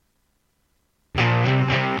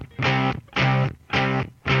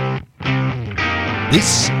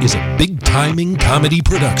This is a big-timing comedy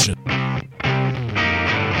production.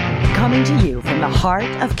 Coming to you from the heart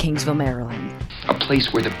of Kingsville, Maryland. A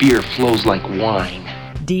place where the beer flows like wine.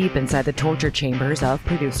 Deep inside the torture chambers of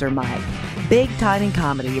producer Mike. Big Timing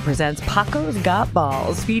Comedy presents Paco's Got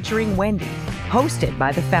Balls featuring Wendy. Hosted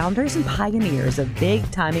by the founders and pioneers of Big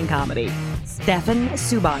Timing Comedy, Stefan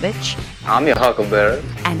Subotic. I'm your huckleberry.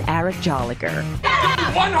 And Eric Jolliger.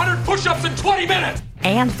 100 push-ups in 20 minutes!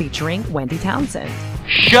 And featuring Wendy Townsend.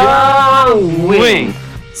 Showing!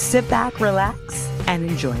 Sit back, relax, and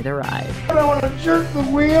enjoy the ride. I want to jerk the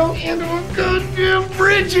wheel into a goddamn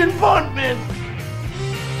bridge abutment.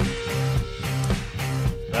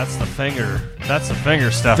 That's the finger. That's the finger,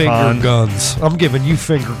 Stefan. Finger guns. I'm giving you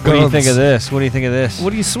finger guns. What do you think of this? What do you think of this?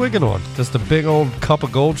 What are you swigging on? Just a big old cup of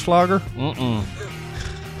Goldschlager? Mm-mm.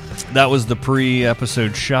 That was the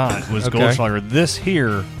pre-episode shot. Was Okay. Goldschlager. This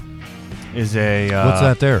here is a. What's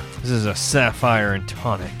that there? This is a sapphire and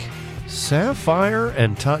tonic. Sapphire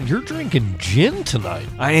and tonic. You're drinking gin tonight.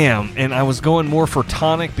 I am, and I was going more for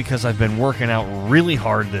tonic because I've been working out really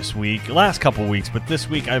hard this week. Last couple weeks, but this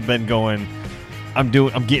week I've been going. I'm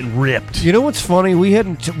getting ripped. You know what's funny?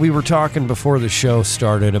 We were talking before the show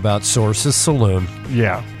started about Sources Saloon.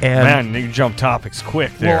 Yeah. And man, you jump topics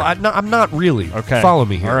quick there. Well, I'm not really. Okay. Follow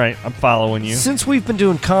me here. All right, I'm following you. Since we've been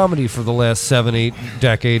doing comedy for the last 7-8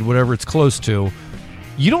 decade, whatever it's close to,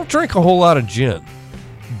 you don't drink a whole lot of gin.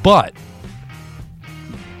 But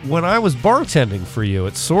when I was bartending for you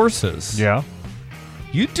at Sources, Yeah.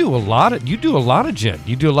 you do a lot of gin. You do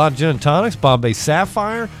a lot of gin and tonics, Bombay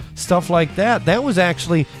Sapphire, stuff like that. That was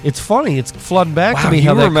actually, it's funny. It's flooding back to me you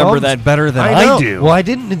how that remember comes. that better than know. I do. Well, I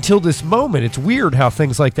didn't until this moment. It's weird how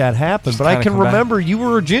things like that happen, but I kinda can come back. remember you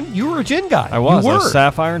were a gin guy. I was. You I were. was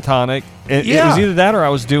sapphire and tonic. It Yeah. was either that or I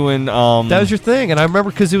was doing. That was your thing, and I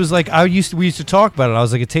remember because it was like we used to talk about it. I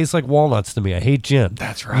was like, it tastes like walnuts to me. I hate gin.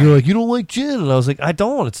 That's right. You're like, you don't like gin, and I was like, I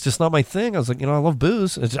don't. It's just not my thing. I was like, I love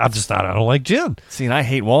booze. I don't like gin. See, and I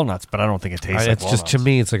hate walnuts, but I don't think it tastes like It's just walnuts. to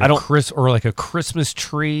me, it's like like a Christmas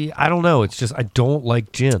tree. I don't know. It's just I don't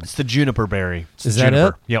like gin. It's the juniper berry. It's Is the that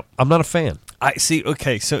juniper. it? Yep. I'm not a fan. I see.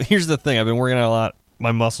 Okay, so here's the thing. I've been working out a lot.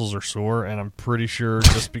 My muscles are sore, and I'm pretty sure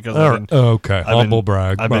just because Okay, humble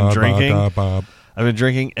brag. I've been drinking. Bob. I've been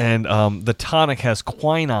drinking, and the tonic has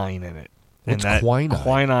quinine in it. What's and that quinine?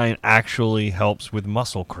 Quinine actually helps with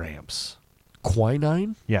muscle cramps.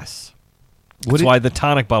 Quinine? Yes. What That's it- why the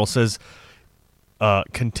tonic bottle says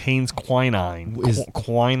contains quinine.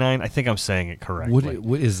 Quinine. I think I'm saying it correctly.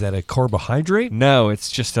 What is that? A carbohydrate? No,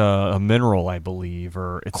 it's just a mineral, I believe,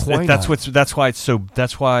 or it's Quinine. that's why it's so.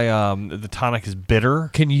 That's why the tonic is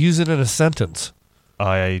bitter. Can you use it in a sentence?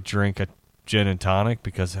 I drink a gin and tonic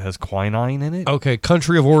because it has quinine in it. Okay,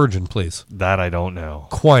 country of origin, please. That I don't know.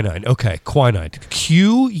 Quinine. Okay, quinine.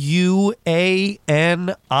 Quinine.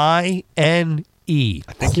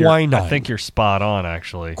 Quinine. I think you're spot on,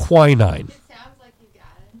 actually. Quinine.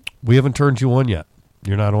 We haven't turned you on yet.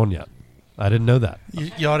 You're not on yet. I didn't know that.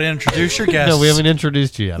 You ought to introduce your guests. No, we haven't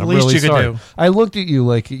introduced you yet. The I'm least really you could sorry. do. I looked at you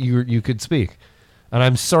like you could speak, and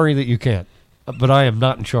I'm sorry that you can't. But I am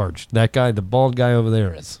not in charge. That guy, the bald guy over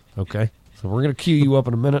there, is. Okay? So we're going to cue you up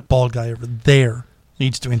in a minute. Bald guy over there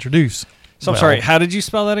needs to introduce. So I'm Well- sorry. How did you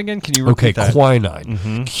spell that again? Can you Okay, repeat that? quinine.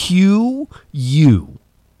 Mhm.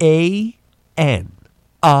 Quinine.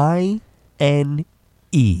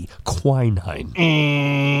 Quinine.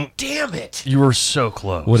 Damn it! You were so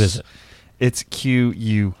close. What is it? It's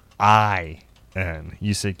Quin.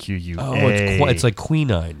 You said Qua. Oh, it's like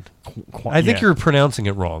quinine. I think you're pronouncing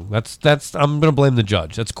it wrong. That's. I'm going to blame the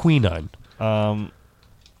judge. That's quinine.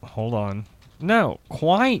 Hold on. No,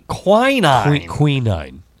 quinine.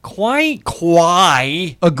 Quinine.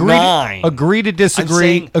 Agree to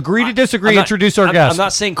disagree. Agree to disagree. Introduce our guest. I'm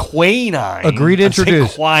not saying quinine. Agree to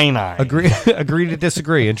introduce. Quinine. Agree to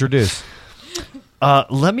disagree. Introduce.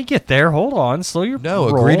 Let me get there. Hold on. Slow your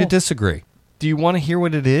roll. Agree to disagree. Do you want to hear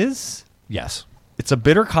what it is? Yes. It's a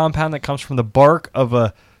bitter compound that comes from the bark of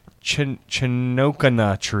a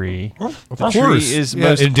chinokana tree. Of the course. tree is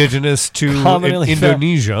most indigenous to commonly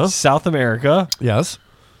Indonesia. South America. Yes.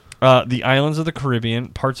 The islands of the Caribbean,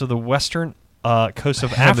 parts of the western coast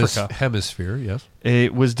of Africa. Hemisphere, yes.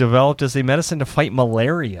 It was developed as a medicine to fight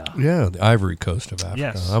malaria. Yeah, the Ivory Coast of Africa.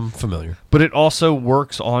 Yes. I'm familiar. But it also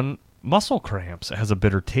works on muscle cramps. It has a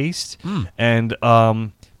bitter taste. And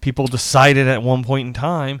people decided at one point in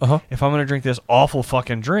time, if I'm going to drink this awful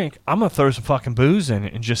fucking drink, I'm going to throw some fucking booze in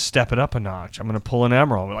it and just step it up a notch. I'm going to pull an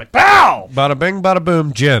Emerald. We're like, pow! Bada bing, bada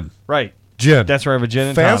boom, gin. Right. Gin. That's where I have a gin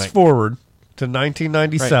and Fast tonic. forward to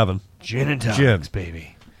 1997. Right. Gin and tonics,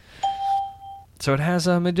 baby. So it has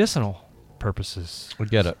medicinal purposes. I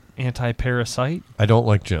get it. Anti-parasite. I don't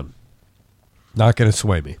like gin. Not going to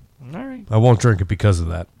sway me. All right. I won't drink it because of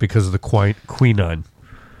that. Because of the quinine.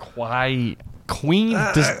 Queen.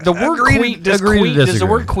 Does the word agree to- queen? Does agree to queen? Does the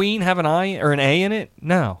disagree. word queen have an I or an A in it?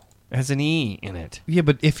 No, it has an E in it. Yeah,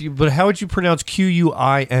 but but how would you pronounce Quinn?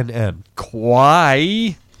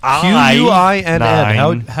 Quine.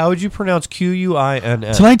 Quinn. How would you pronounce Quinn?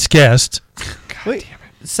 Tonight's guest. Wait,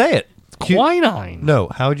 say it. Quinine. No,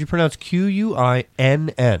 how would you pronounce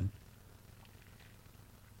Quinn?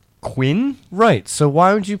 Quinn. Right. So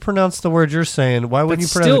why would you pronounce the word you're saying? Why wouldn't you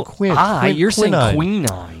That's pronounce still it quin? You're saying quinine.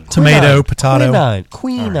 quinine. Tomato, potato.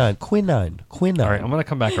 Quinine. All right, I'm going to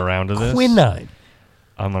come back around to this. Quinine.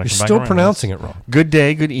 I'm going You're to come back still around to pronouncing this. it wrong. Good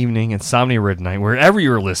day, good evening, Insomnia Rid Night, wherever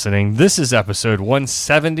you're listening. This is episode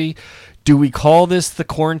 170. Do we call this the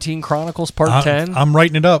Quarantine Chronicles Part 10? I'm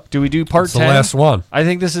writing it up. Do we do Part It's 10? the last one. I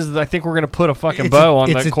think this is. I think we're going to put a fucking It's bow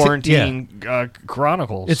on it's the a Quarantine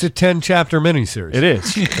Chronicles. It's a 10-chapter miniseries. It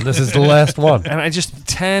is. And this is the last one. And I just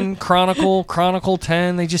 10 Chronicle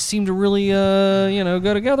 10. They just seem to really,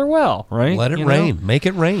 go together well, right? Let it You know? rain. Make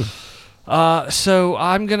it rain. So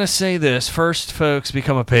I'm going to say this. First, folks,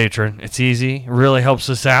 become a patron. It's easy. It really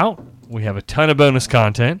helps us out. We have a ton of bonus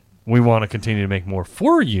content. We want to continue to make more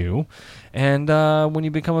for you. And when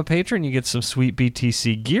you become a patron, you get some sweet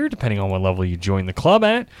BTC gear, depending on what level you join the club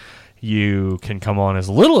at. You can come on as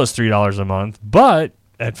little as $3 a month, but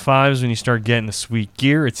at $5 when you start getting the sweet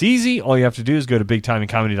gear. It's easy. All you have to do is go to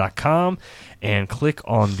bigtimingcomedy.com and click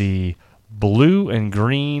on the blue and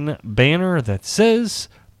green banner that says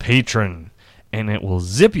Patron, and it will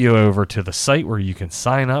zip you over to the site where you can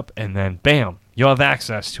sign up, and then bam, you'll have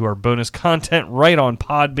access to our bonus content right on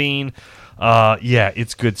Podbean. Yeah,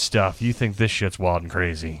 it's good stuff. You think this shit's wild and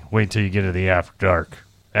crazy. Wait till you get to the After Dark.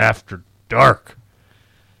 After Dark.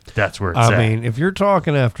 That's where it's at. I mean, if you're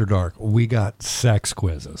talking After Dark, we got sex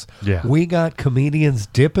quizzes. Yeah. We got comedians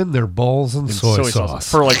dipping their balls in soy sauce.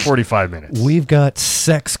 for like 45 minutes. We've got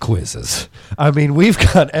sex quizzes. I mean, we've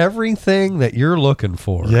got everything that you're looking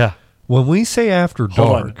for. Yeah. When we say After Hold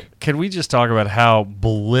on. Dark, Can we just talk about how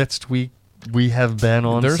blitzed we have been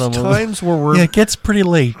on there's some times where we're... Yeah, it gets pretty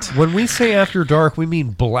late. When we say After Dark, we mean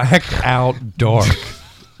blacked out dark.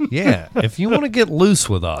 Yeah. If you want to get loose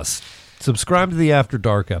with us, subscribe to the After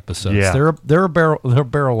Dark episodes. Yeah. They're a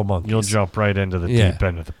barrel of monkeys. You'll jump right into the Yeah. deep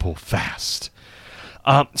end of the pool fast.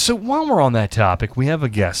 So while we're on that topic, we have a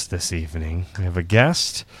guest this evening. We have a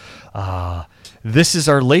guest. This is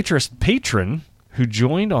our latest patron who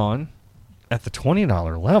joined on at the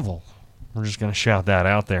 $20 level. We're just going to shout that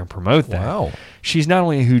out there and promote that. Wow. She's not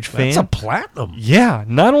only a huge fan. That's a platinum. Yeah,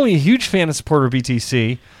 not only a huge fan and supporter of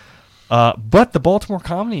BTC, but the Baltimore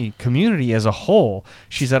comedy community as a whole.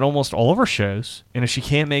 She's at almost all of our shows, and if she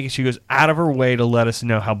can't make it, she goes out of her way to let us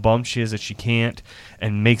know how bummed she is that she can't,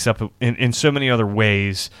 and makes up in so many other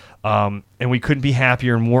ways. And we couldn't be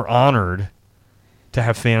happier and more honored to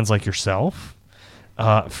have fans like yourself.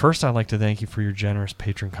 First, I'd like to thank you for your generous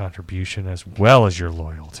patron contribution as well as your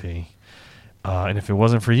loyalty. And if it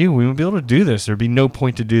wasn't for you, we wouldn't be able to do this. There'd be no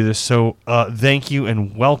point to do this. So thank you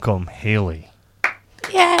and welcome, Haley.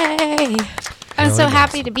 Yay! I'm so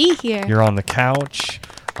happy to be here. You're on the couch.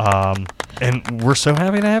 And we're so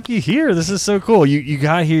happy to have you here. This is so cool. You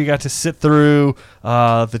got here. You got to sit through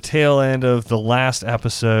the tail end of the last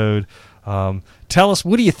episode. Tell us,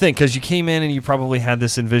 what do you think? Because you came in and you probably had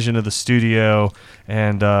this envision of the studio.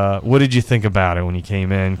 And what did you think about it when you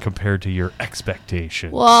came in compared to your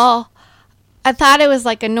expectations? Well, I thought it was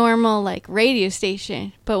like a normal radio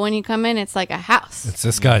station, but when you come in, it's like a house. It's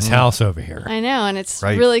this guy's house over here. I know, and it's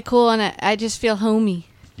Right. really cool, and I just feel homey.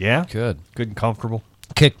 Yeah? Good. Good and comfortable.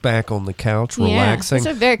 Kick back on the couch, Yeah, relaxing. it's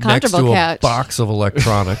a very next comfortable to couch. a box of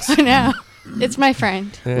electronics. I know. It's my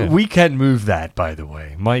friend. Yeah. We can move that, by the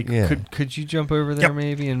way. Mike, Yeah. could you jump over there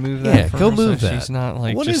maybe and move Yeah, that? for go her move so that. She's not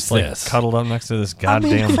What just is this? cuddled up next to this I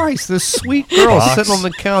goddamn. mean, Christ, this sweet girl box. sitting on the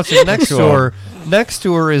couch, and next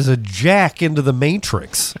to her is a jack into the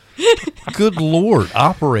Matrix. Good Lord,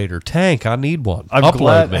 operator, tank, I need one. I'm Upload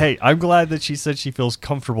glad. me. Hey, I'm glad that she said she feels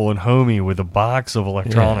comfortable and homey with a box of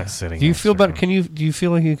electronics sitting. Do you next feel to better? her. Do you feel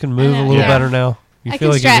like you can move a know, little yeah. better now? You I feel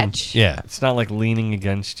can like stretch. You can, yeah, It's not like leaning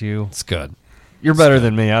against you. it's good. You're better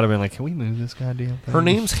than me. I'd have been like, can we move this goddamn thing? Her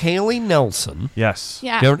name's Haley Nelson. Yes.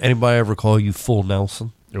 Yeah. Don't anybody ever call you Full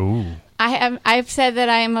Nelson? Ooh. I've said that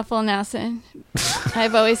I am a full Nelson.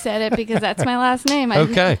 I've always said it because that's my last name.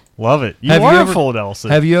 Okay. Love it. You Have are you a ever- full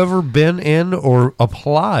Nelson. Have you ever been in or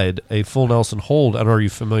applied a Full Nelson hold, and are you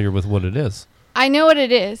familiar with what it is? I know what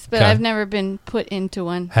it is, but Okay. I've never been put into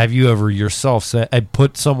one. Have you ever yourself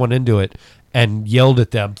put someone into it and yelled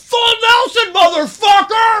at them, "Full Nelson,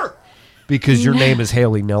 motherfucker!" because your name is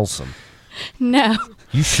Haley Nelson. No.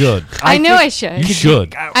 You should. I know I should. You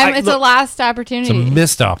should. It's a last opportunity. It's a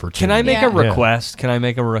missed opportunity. Can I make Yeah. a request? Can I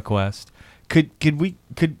make a request? Could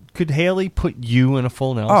Haley put you in a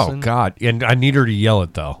full Oh Nelson? God! And I need her to yell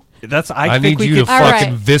it though. I need think we you could to fucking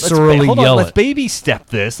All right. viscerally hold on, yell let's it. baby step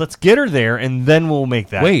this. Let's get her there, and then we'll make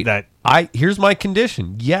that. Wait, that here's my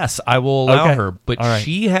condition. Yes, I will allow Okay. her, but All right.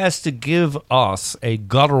 she has to give us a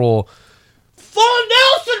guttural full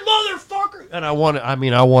Nelson, motherfucker. And I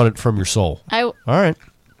want it from your soul. All right.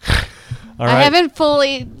 all I right. haven't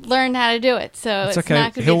fully learned how to do it, so It's it's okay.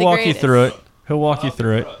 not going to He'll be the walk greatest. you through it. He'll walk you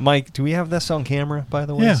through it. Mike, do we have this on camera, by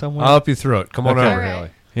the way, Yeah. somewhere? I'll help you through it. Come on Okay. over, All right. Haley.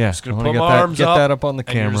 Yeah, Just gonna I wanna put get my that, arms get up, that up on the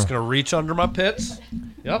and you're camera. just gonna reach under my pits.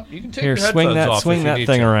 Yep, you can take Here, your swing headphones that, off swing if you that need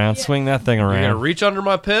thing to. around. Swing that thing You're gonna around. reach under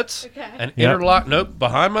my pits and Yep. interlock. Nope,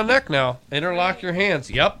 behind my neck now. Interlock your hands.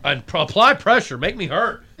 Yep, and apply pressure. Make me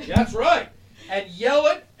hurt. That's right. And yell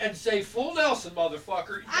it and say "Full Nelson,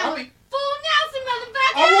 motherfucker." I'm full Nelson,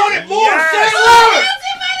 motherfucker! I want it more. Yes. Say it Full louder.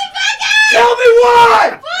 Nelson, motherfucker! Tell me why.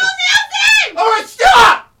 Full Nelson! All right,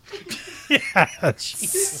 stop.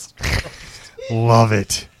 Love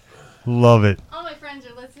it. Love it. All my friends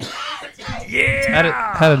are listening.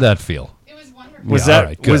 How did that feel? It was wonderful. Was Yeah, all that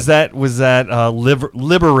right, good. was that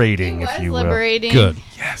liberating, It if was you will? liberating. Good.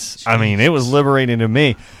 Yes. I mean, it was liberating to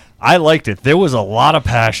me. I liked it. There was a lot of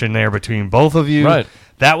passion there between both of you. Right.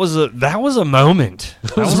 That was a moment.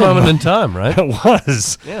 That was a moment in time, right? It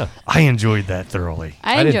was. Yeah. I enjoyed that thoroughly.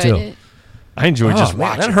 I did enjoyed too. it. I enjoyed just Oh, man,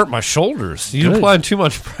 watching. that hurt my shoulders. You Good. applied too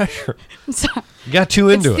much pressure. I'm sorry. You got too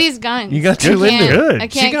It's into it. these guns. You got I too into can't- it. Good. I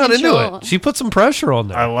can't She got control. into it. She put some pressure on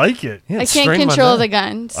there. I like it. Yeah, I it can't strained my control the neck.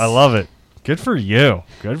 guns. I love it. Good for you.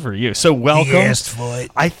 Good for you. So welcome. He asked for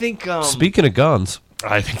it. I think. Speaking of guns,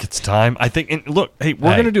 I think it's time. I think. And look, hey,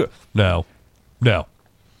 we're Hey. gonna do it. no.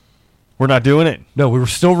 We're not doing it. We were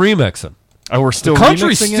still remixing. Oh, we're still The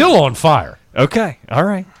country's remixing it? still on fire. Okay. All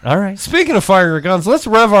right. All right. Speaking of fire your guns, let's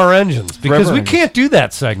rev our engines because Rev our we engines. can't do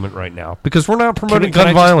that segment right now because we're not promoting Can I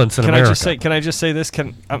gun just- violence in America. Can I just say this?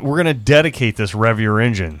 We're going to dedicate this Rev Your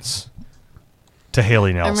Engines to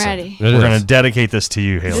Haley Nelson. ready. It We're is. going to dedicate this to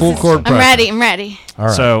you, Haley. Full court I'm pressure. ready. I'm ready. All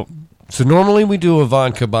right. So, So normally we do a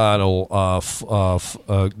vodka bottle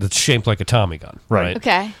that's shaped like a Tommy gun, Right.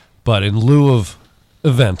 Okay. But in lieu of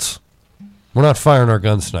events, we're not firing our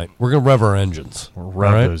guns tonight. We're going to rev our engines. rev all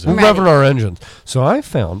right? those We're engines. revving our engines. So I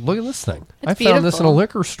found, look at this thing. It's I found this in a beautiful.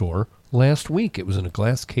 liquor store last week. It was in a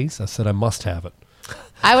glass case. I said I must have it.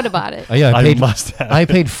 I would have bought it. Yeah, I must have I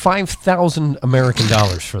paid $5,000 American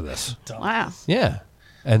dollars for this. Wow. Yeah.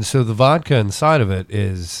 And so the vodka inside of it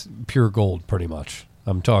is pure gold, pretty much.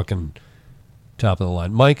 I'm talking top of the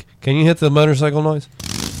line. Mike, can you hit the motorcycle noise?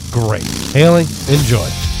 Great. Haley, enjoy.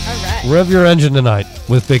 All right. Rev your engine tonight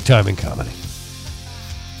with Big Timing Comedy.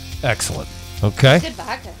 Excellent. Okay. Good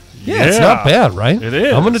vodka. Yeah, it's not bad, right? It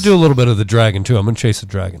is. I'm going to do a little bit of the dragon, too. I'm going to chase the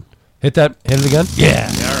dragon. Hit that. Hit it again. Yeah.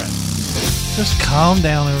 Just calm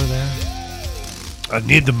down over there. I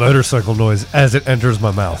need the motorcycle noise as it enters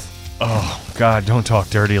my mouth. oh, God, don't talk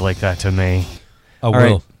dirty like that to me. I All will.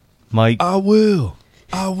 right, Mike, I will.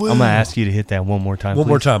 I will. I'm going to ask you to hit that one more time. One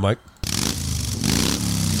more please. time, Mike.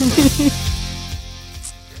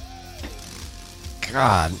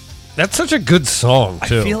 God, that's such a good song,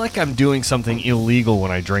 too. I feel like I'm doing something illegal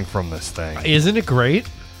when I drink from this thing. Isn't it great?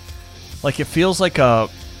 Like, it feels like I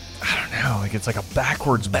don't know, like it's like a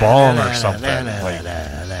backwards bong or something. Like,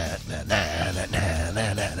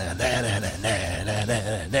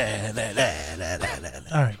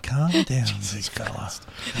 All right, calm down, big fella.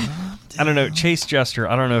 I don't know, Chase Jester.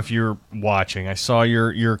 I don't know if you're watching. I saw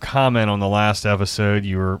your comment on the last episode.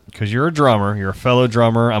 Because you're a drummer. You're a fellow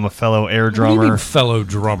drummer. I'm a fellow air What do you mean drummer. fellow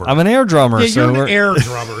drummer? I'm an air drummer. yeah, so you're an we're- air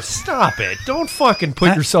drummer. Stop it. Don't fucking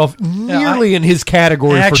put yourself I- nearly in his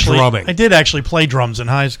category Actually, for drumming. I did actually play drums in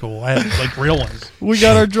high school. I had like real ones. we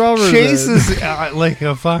got our drummer. Chase then. is like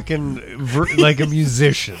a fucking like a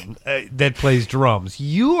musician that plays drums.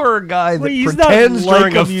 You are a guy that Well, he's not pretends like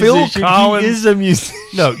during a Phil musician. Collins. He is a musician.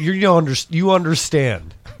 No, you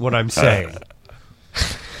understand what I'm saying.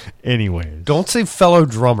 Anyways, Don't say fellow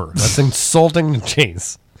drummer. That's insulting to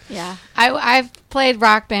Chase. Yeah. I've played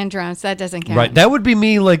rock band drums. That doesn't count. Right. That would be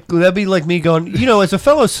me. That'd be like me going, as a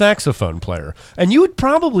fellow saxophone player, and you would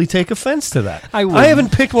probably take offense to that. I wouldn't.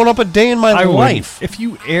 haven't picked one up a day in my I life. would. If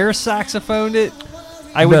you air saxophoned it,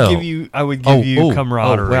 I would No. give you. I would give you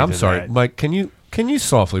camaraderie. wait, I'm to sorry, that. Mike. Can you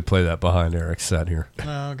softly play that behind Eric's set here?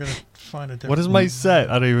 No, I'm gonna find a different. What is my set?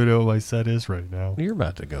 I don't even know what my set is right now. You're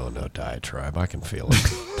about to go into a diatribe. I can feel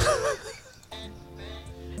it.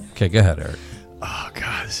 Okay, go ahead, Eric. Oh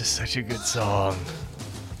God, this is such a good song.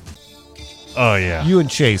 Oh yeah. You and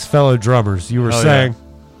Chase, fellow drummers, you were Oh, saying.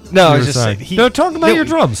 No, I You was were just saying. saying. No, talk about your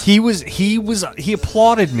drums. He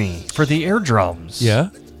applauded me for the air drums. Yeah.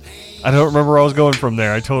 I don't remember where I was going from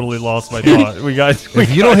there. I totally lost my thought. If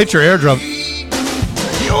you don't hit your air drum,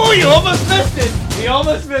 Oh, you almost missed it. You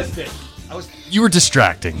almost missed it. You were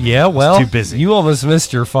distracting. yeah, well, Too busy. you almost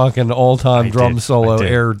missed your fucking all-time I drum did. solo I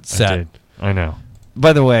did. air I set. did. I know.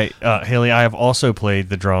 By the way, Haley, I have also played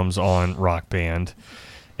the drums on Rock Band,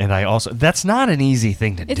 and that's not an easy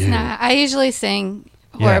thing to do. It's not. I usually sing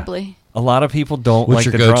horribly. A lot of people don't What's like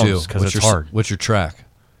your the go-to? drums because What's it's your hard. What's your track?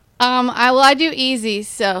 I do easy,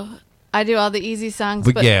 so I do all the easy songs.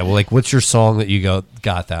 But yeah, well, like, what's your song that you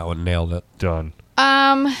got that one, nailed it? Done.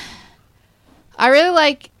 I really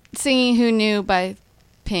like singing "Who Knew" by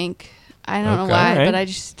Pink. I don't know Okay. why, Alright. but I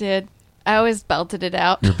just did. I always belted it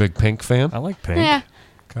out. You're a big Pink fan? I like Pink. Yeah.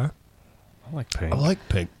 Okay. I like Pink. I like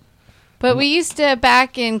Pink. But we used to,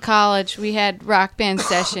 back in college, we had rock band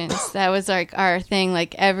sessions. That was like our thing.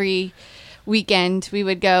 Like every weekend, we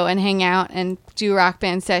would go and hang out and do rock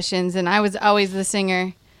band sessions, and I was always the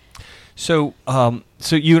singer. So,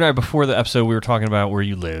 so you and I, before the episode, we were talking about where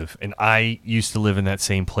you live, and I used to live in that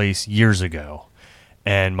same place years ago,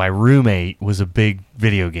 and my roommate was a big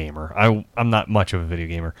video gamer. I'm not much of a video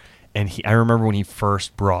gamer, and I remember when he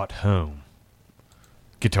first brought home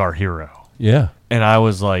Guitar Hero, Yeah. and I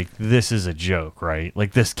was like, "This is a joke, right?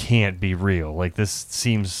 Like this can't be real. Like this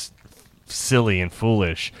seems silly and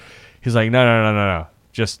foolish." He's like, "No,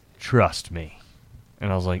 just trust me,"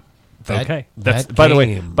 and I was like. Okay. That's that by the way.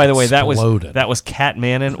 game By the way, exploded. that was Cat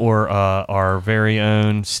Mannon, or our very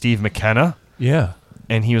own Steve McKenna, Yeah.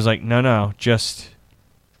 and he was like, "No, just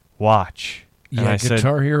watch." And Yeah, I said-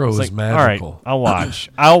 Guitar Hero I was is like, magical. All right,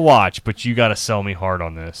 I'll watch, but you got to sell me hard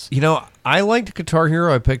on this. You know, I liked Guitar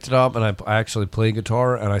Hero. I picked it up, and I actually played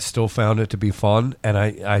guitar, and I still found it to be fun, and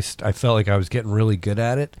I felt like I was getting really good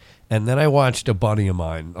at it. And then I watched a buddy of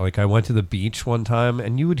mine. Like, I went to the beach one time,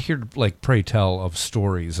 and you would hear, like, pray tell of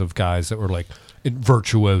stories of guys that were, like,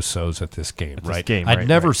 virtuosos at this game, right? I'd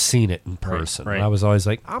never seen it in person. right. And I was always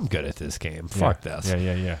like, I'm good at this game. Fuck this.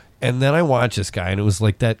 Yeah. And then I watched this guy, and it was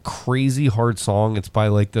like that crazy hard song. It's by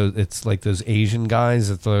like those Asian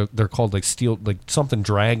guys. They're called like Steel, like something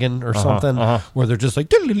Dragon or something, where they're just like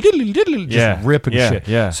just ripping shit.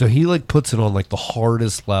 Yeah. So he like puts it on like the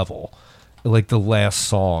hardest level, like the last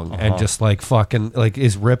song, and just like fucking like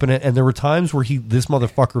is ripping it. And there were times where this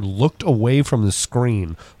motherfucker looked away from the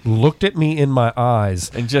screen, looked at me in my eyes,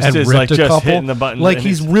 And just is, ripped like, a just couple, hitting the button like and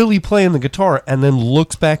he's really playing the guitar, and then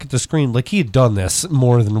looks back at the screen like he had done this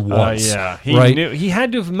more than once. Yeah. He right? knew he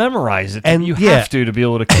had to have memorized it, And and you yeah. have to be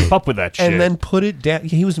able to keep up with that shit. And then put it down.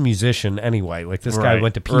 He was a musician anyway. Like this guy Right,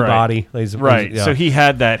 went to Peabody. right. Yeah. So he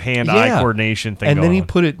had that hand-eye coordination thing. And then going he on.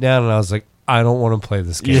 put it down, and I was like, I don't want to play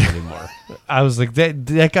this game anymore. I was like,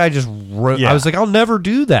 that guy just wrote. Yeah. I was like, I'll never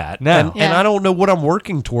do that. No. And Yeah. I don't know what I'm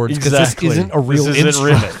working towards because Exactly. this isn't a real This isn't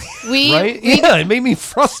instrument. rhythm. Right? Yeah, it made me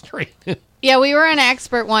frustrated. Yeah, we were an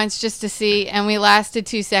expert once just to see, and we lasted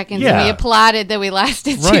 2 seconds, Yeah. and we applauded that we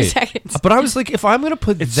lasted 2 seconds. But I was like, if I'm going to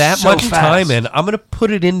put It's that so much fast. time in, I'm going to put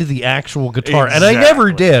it into the actual guitar. And I never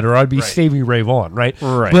Exactly. did, or I'd be Right. Stevie Ray Vaughan, right?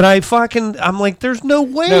 Right. But I'm like, there's no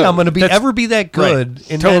way No, I'm going to that's- ever be that good.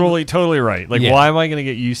 Right. And then- Totally right. Like, Yeah. why am I going to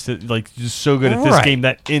get used to, like, just so good at this Right. game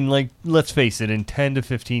that in, like, let's face it, in 10 to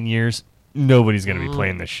 15 years, nobody's going to Mm. be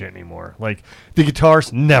playing this shit anymore. Like, the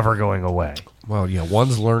guitar's never going away. Well, yeah,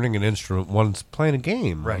 one's learning an instrument, one's playing a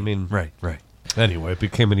game. I mean, right. Anyway, it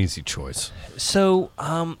became an easy choice. So,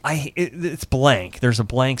 it's blank. There's a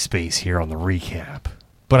blank space here on the recap.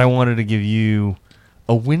 But I wanted to give you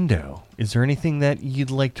a window. Is there anything that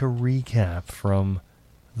you'd like to recap from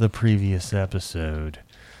the previous episode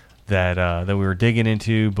that we were digging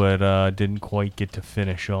into but didn't quite get to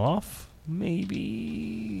finish off?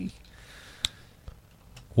 Maybe.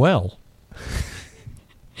 Well,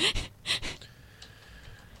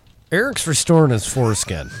 Eric's restoring his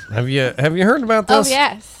foreskin. Have you heard about Oh, this?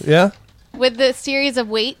 yes. Yeah? With the series of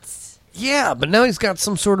weights. Yeah, but now he's got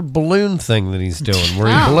some sort of balloon thing that he's doing where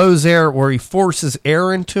he Oh. blows air, where he forces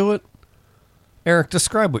air into it. Eric,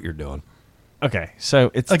 describe what you're doing. Okay,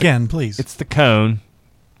 so it's Again, please. It's the cone,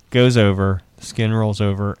 goes over, the skin rolls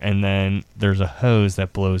over, and then there's a hose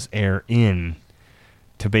that blows air in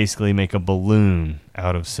to basically make a balloon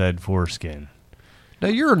out of said foreskin. Now,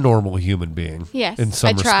 you're a normal human being. Yes, In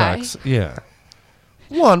some I try. respects. Yeah.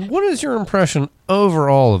 One, what is your impression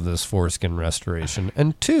overall of this foreskin restoration?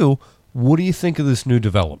 And two, what do you think of this new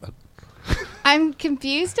development? I'm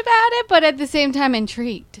confused about it, but at the same time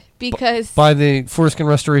intrigued because By the foreskin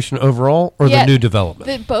restoration overall or Yeah, the new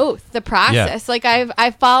development? both the process. Like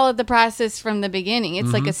I followed the process from the beginning.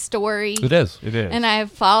 It's like a story. It is. It is. And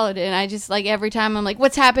I've followed it, and I just like every time I'm like,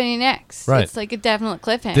 what's happening next? Right. It's like a definite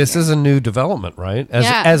cliffhanger. This is a new development, right?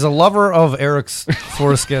 As a lover of Eric's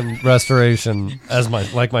foreskin restoration,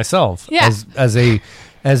 like myself, Yeah. as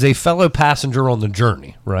a fellow passenger on the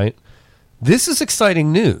journey, right? This is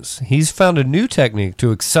exciting news. He's found a new technique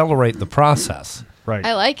to accelerate the process. Right.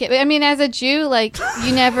 I like it. I mean, as a Jew, like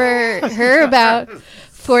you never heard about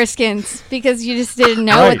foreskins because you just didn't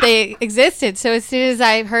know what they existed. So as soon as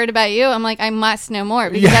I heard about you, I'm like, I must know more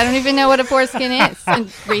because I don't even know what a foreskin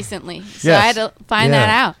is recently. So I had to find that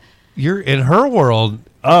out. You're in her world.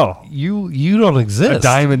 Oh, you don't exist. a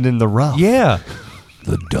diamond in the rough. Yeah.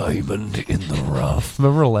 The diamond in the rough.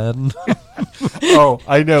 Remember Aladdin? Oh,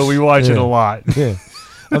 I know. We watch it a lot. Yeah.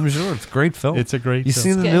 I'm sure it's a great film. It's a great You film.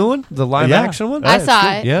 seen the good. new one? The live Yeah. action one? I it's saw good.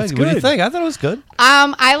 it. Yeah, It's what do you good. think? I thought it was good.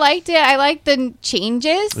 I liked it. I liked the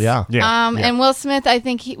changes. Yeah. Yeah. And Will Smith, I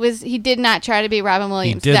think he did not try to be Robin He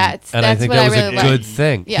Williams. didn't. That's and I think what that was I really a good liked.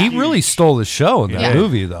 thing. Yeah. He really stole the show in that Yeah.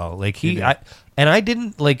 movie, though. Like He did. I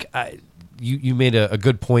didn't like. You made a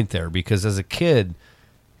good point there because as a kid,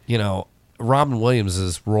 Robin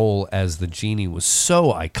Williams' role as the genie was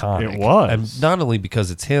so iconic. It was. and not only because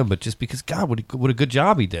it's him, but just because God, what a good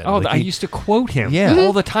job he did. Oh, Like, I he- used to quote him Yeah.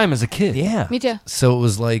 all the time as a kid. Yeah, Me too. So it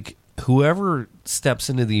was like whoever steps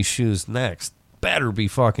into these shoes next better be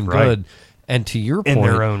fucking Right. good. And to your In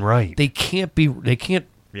point, their own right. they can't be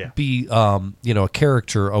a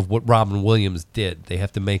character of what Robin Williams did. They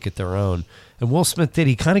have to make it their own. And Will Smith did.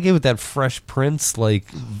 He kind of gave it that Fresh Prince like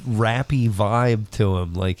rappy vibe to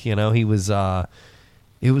him. Like he was.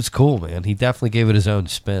 It was cool, man. He definitely gave it his own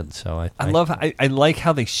spin. So I like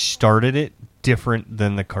how they started it different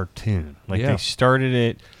than the cartoon. Like Yeah. they started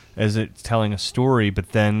it as it's telling a story,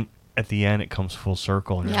 but then at the end it comes full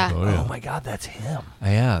circle and you're Yeah. like, Oh, yeah. oh my god, that's him.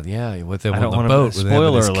 Yeah. With them I on don't the wanna boat, be a with him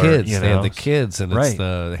and his spoiler alert, kids. you They have know? the kids, and it's Right.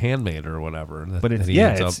 the handmaid or whatever. But it's that he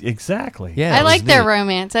ends it's up- exactly. Yeah, I it was like their neat.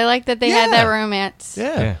 romance. I like that they had that Yeah. romance.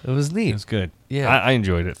 Yeah, it was neat. It was good. Yeah. I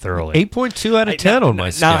enjoyed it thoroughly. 8.2 out of 10 on my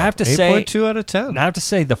scale. Now I have to say, 8.2 out of 10. Now I have to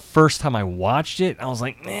say, the first time I watched it, I was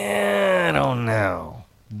like, I don't know.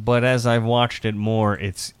 But as I've watched it more,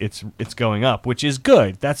 it's going up, which is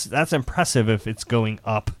good. That's impressive if it's going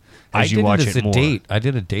up as you watch it more. Date. I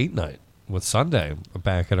did a date night with Sunday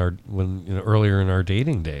back at earlier in our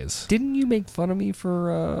dating days. Didn't you make fun of me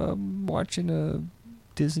for watching a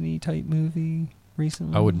Disney type movie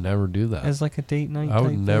recently? I would never do that. As like a date night. I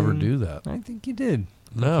would type never thing? do that. I think you did.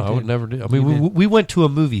 No, I You would did. never do. I You mean, did. we went to a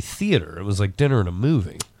movie theater. It was like dinner and a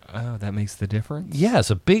movie. Oh, that makes the difference. Yeah, it's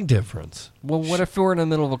a big difference. Well, what if we're in the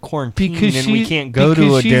middle of a quarantine Because and we can't go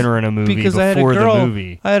to a dinner and a movie because before the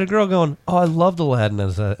movie? I had a girl going, "Oh, I loved Aladdin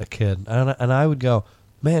as a kid," and I would go,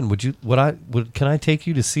 "Man, can I take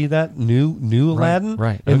you to see that new Aladdin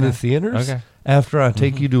right, in the okay, theaters okay. after I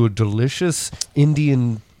take you to a delicious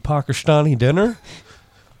Indian Pakistani dinner?"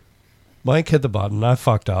 Mike hit the button. I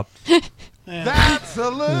fucked up. That's a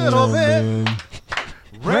little bit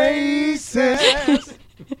racist.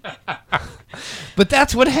 But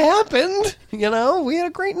that's what happened. We had a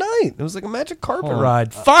great night. It was like a magic carpet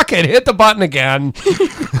ride. Fuck it. Hit the button again.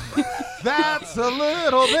 That's a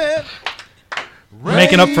little bit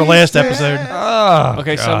Making up for last episode.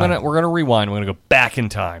 Okay, so we're gonna rewind. We're gonna go back in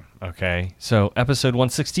time. Okay, so episode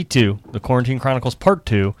 162, The Quarantine Chronicles Part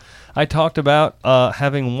 2. I talked about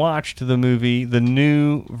having watched the movie,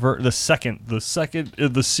 the second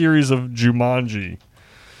of the series of Jumanji,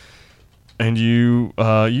 and you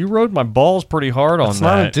rode my balls pretty hard on It's that.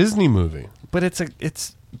 not a Disney movie. But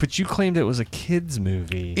but you claimed it was a kids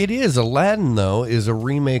movie. It is. Aladdin, though, is a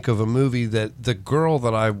remake of a movie that the girl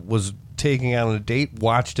that I was taking out on a date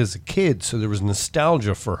watched as a kid, so there was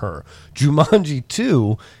nostalgia for her. Jumanji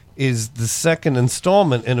 2 is the second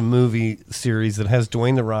installment in a movie series that has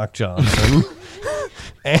Dwayne "The Rock" Johnson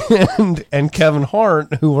and Kevin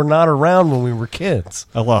Hart, who were not around when we were kids.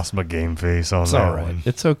 I lost my game face on It's that all right. one.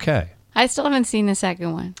 It's okay. I still haven't seen the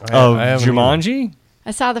second one. Oh, I haven't Jumanji?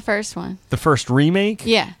 I saw the first one. The first remake?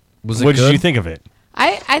 Yeah. Was it What good? did you think of it?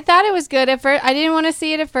 I thought it was good at first. I didn't want to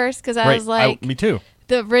see it at first because I was like, me too.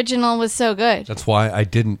 the original was so good. That's why I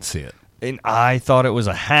didn't see it. And I thought it was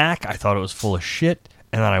a hack. I thought it was full of shit.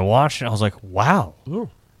 And then I watched it and I was like, wow,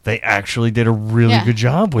 they actually did a really Yeah. good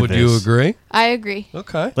job with Would this. you agree? I agree.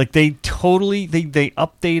 Okay. Like they totally they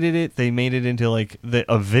updated it. They made it into like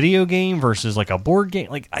a video game versus like a board game.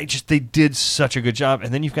 Like they did such a good job.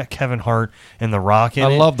 And then you've got Kevin Hart and The Rock in it.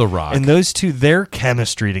 I love The Rock. And those two, their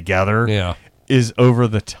chemistry together. Yeah. is over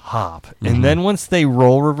the top. And then once they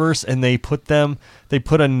role reverse and they put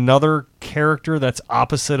another character that's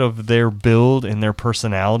opposite of their build and their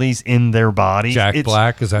personalities in their body. Jack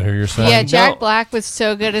Black, is that who you're saying? Yeah, Jack Black was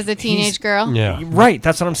so good as a teenage girl. Yeah. Right,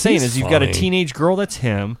 that's what I'm saying. He's You've got a funny. teenage girl that's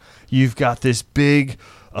him. You've got this big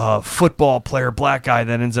football player black guy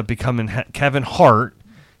that ends up becoming Kevin Hart,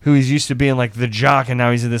 who he's used to being like the jock, and now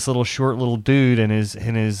he's this little short little dude, and his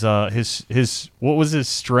what was his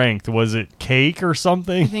strength? Was it cake or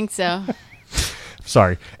something? I think so.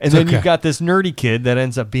 Sorry. And It's then okay. you've got this nerdy kid that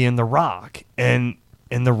ends up being The Rock, and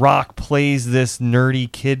The Rock plays this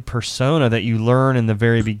nerdy kid persona that you learn in the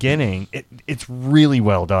very beginning. It's really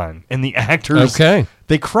well done, and the actors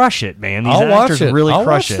they crush it, man. These I'll actors watch it. really I'll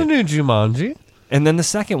crush watch it. the new Jumanji. And then the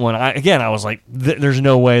second one, I was like, there's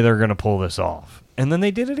no way they're going to pull this off. And then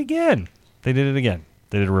they did it again. They did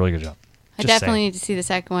a really good job. I Just definitely saying. need to see the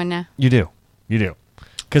second one now. You do.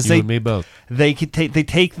 Because You and me both. They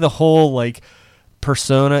take the whole like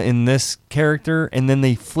persona in this character, and then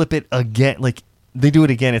they flip it again. Like they do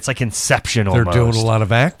it again. It's like Inception. They're Almost. doing a lot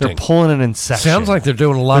of acting. They're pulling an Inception. Sounds like they're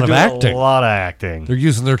doing a lot of doing acting. A lot of acting. They're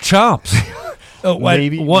using their chops.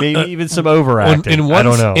 Maybe even some overacting. I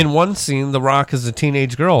don't know. In one scene, The Rock is a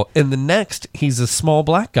teenage girl. In the next, he's a small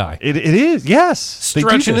black guy. It is, yes. They do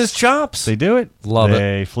Stretching this. his chops. They do it. Love it.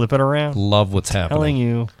 They flip it around. Love what's happening. Telling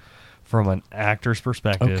you from an actor's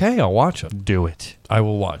perspective. Okay, I'll watch it. Do it. I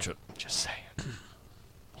will watch it. Just saying.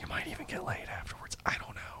 You might even get laid afterwards. I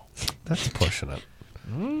don't know. That's pushing it.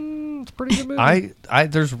 It's a pretty good movie.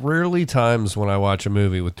 There's rarely times when I watch a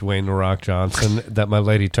movie with Dwayne The Rock Johnson that my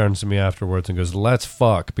lady turns to me afterwards and goes, "Let's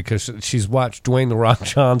fuck," because she's watched Dwayne The Rock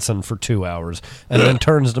Johnson for 2 hours and then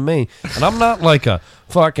turns to me, and I'm not like a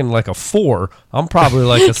fucking like a 4. I'm probably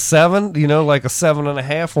like a 7, like a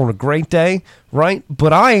 7.5 on a great day, right?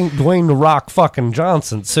 But I ain't Dwayne The Rock fucking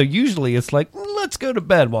Johnson, so usually it's like, let's go to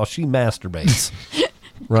bed while she masturbates.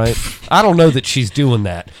 Right, I don't know that she's doing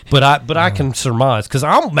that, but I can surmise because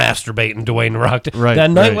I'm masturbating Dwayne The Rock. Right,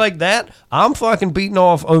 that night right. like that, I'm fucking beating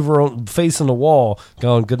off over on facing the wall,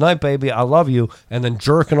 going "Good night, baby, I love you," and then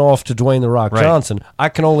jerking off to Dwayne The Rock Right. Johnson. I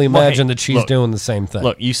can only imagine hey, that she's look, doing the same thing.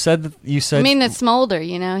 Look, you said. I mean, the smolder,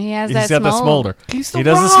 he has He's that got the smolder. smolder. He's the he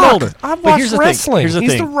does the Rock. smolder. I've But watched here's the wrestling. Thing. Here's the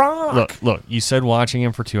He's thing. the Rock. Look. You said watching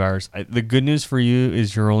him for 2 hours. The good news for you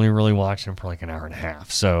is you're only really watching him for like an hour and a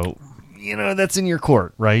half. So, that's in your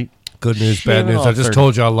court, right? Good news, Shave bad it news. off I just 30.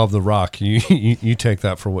 told you I love The Rock. You take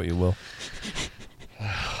that for what you will.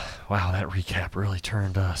 Wow, that recap really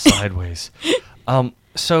turned sideways.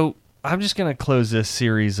 So I'm just going to close this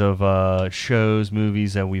series of shows,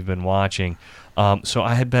 movies that we've been watching. So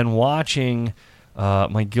I had been watching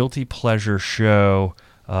my guilty pleasure show.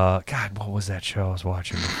 God, what was that show I was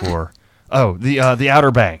watching before? Oh, the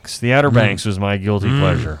Outer Banks. The Outer Banks was my guilty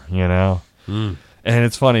pleasure. And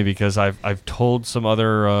it's funny because I've told some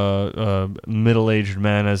other middle-aged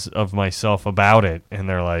men of myself about it, and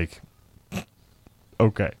they're like,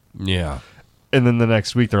 okay. Yeah. And then the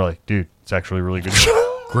next week they're like, dude, it's actually a really good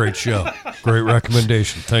show. Great show. Great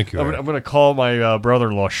recommendation. Thank you. I'm Eric. going to call my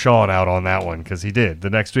brother-in-law Sean out on that one because he did.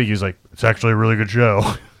 The next week he was like, it's actually a really good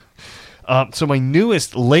show. So my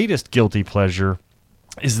latest guilty pleasure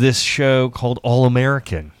is this show called All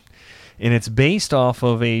American. And it's based off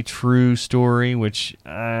of a true story, which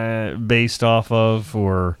it's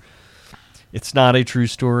not a true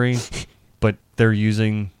story, but they're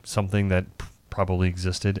using something that probably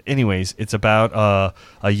existed. Anyways, it's about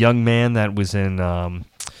a young man that was in L.A.,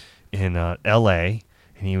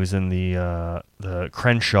 and he was in the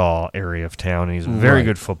Crenshaw area of town, and he's a very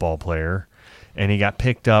good football player, and he got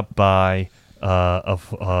picked up by a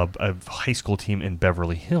high school team in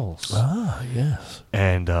Beverly Hills. Ah, yes.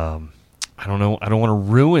 And I don't know. I don't want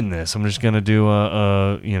to ruin this. I'm just going to do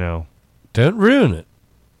Don't ruin it.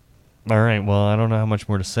 All right. Well, I don't know how much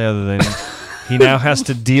more to say other than he now has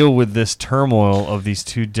to deal with this turmoil of these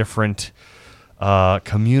two different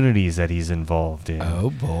communities that he's involved in. Oh,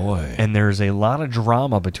 boy. And there's a lot of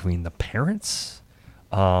drama between the parents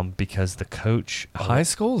because the coach... High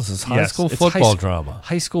school? This is high Yes, school it's football drama.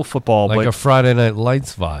 High school football. Like but, a Friday Night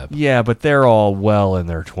Lights vibe. Yeah, but they're all well in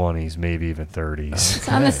their 20s, maybe even 30s. It's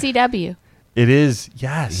on the CW. It is,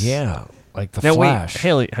 yes. Yeah, like the Now, Flash. wait,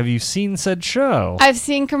 Haley, have you seen said show? I've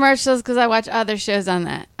seen commercials because I watch other shows on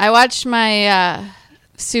that. I watch my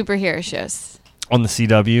superhero shows. On the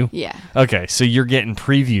CW? Yeah. Okay, so you're getting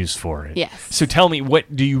previews for it. Yes. So tell me,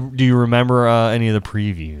 what do you remember any of the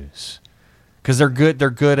previews? Because they're good. They're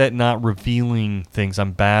good at not revealing things.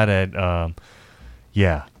 I'm bad at,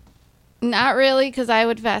 yeah. Not really, because I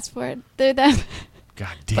would fast forward through them.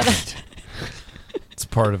 God damn it. It's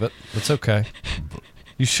part of it. It's okay.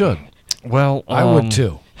 You should. Well, I would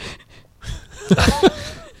too.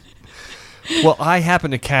 Well, I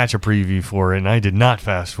happened to catch a preview for it, and I did not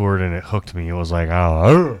fast forward, and it hooked me. It was like,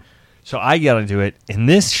 oh. So I got into it. And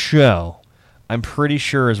this show, I'm pretty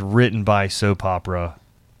sure, is written by soap opera,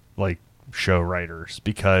 like, show writers,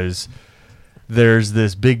 because there's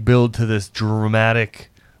this big build to this dramatic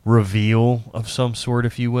reveal of some sort,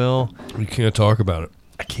 if you will. You can't talk about it.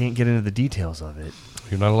 I can't get into the details of it.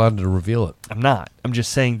 You're not allowed to reveal it. I'm not. I'm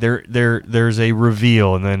just saying there's a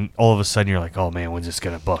reveal, and then all of a sudden you're like, oh man, when's this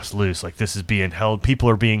gonna bust loose? Like, this is being held. People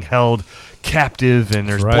are being held captive, and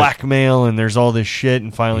there's blackmail, and there's all this shit,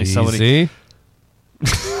 and finally somebody.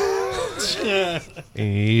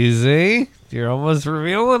 Easy. You're almost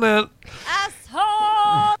revealing it.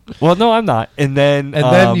 Well, no, I'm not. And then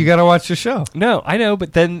you got to watch the show. No, I know,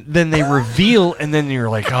 but then they reveal, and then you're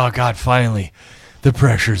like, oh god, finally, the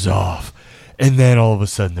pressure's off. And then all of a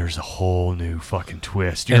sudden, there's a whole new fucking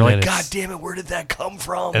twist. You're like, God damn it, where did that come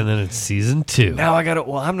from? And then it's season 2. Now I got it.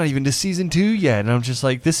 Well, I'm not even to season 2 yet. And I'm just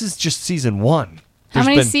like, this is just season 1. How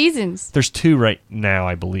many seasons? There's 2 right now,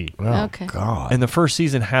 I believe. Oh, okay. God. And the first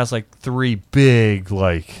season has like 3 big,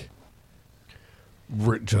 like,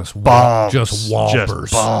 just bombs. Just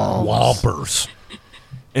whoppers. Just bombs. Whoppers.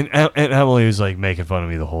 And Emily was like making fun of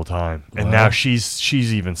me the whole time, and now she's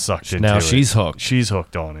even sucked into it. Now she's hooked. She's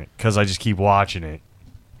hooked on it because I just keep watching it,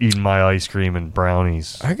 eating my ice cream and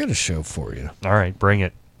brownies. I got a show for you. All right, bring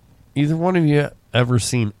it. Either one of you ever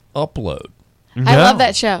seen Upload? I love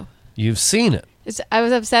that show. You've seen it. I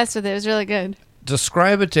was obsessed with it. It was really good.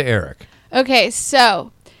 Describe it to Eric. Okay,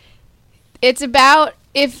 so it's about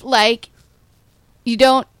if, like, you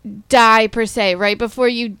don't die per se. Right before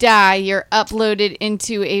you die, you're uploaded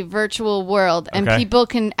into a virtual world, and people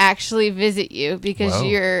can actually visit you because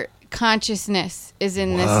your consciousness is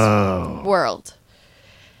in this world.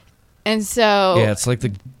 And so, yeah, it's like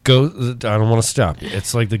the ghost. I don't want to stop you.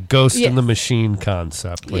 It's like the ghost in the machine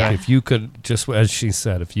concept. Like if you could, just as she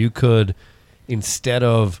said, if you could, instead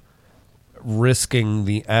of risking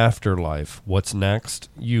the afterlife, what's next,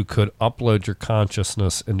 you could upload your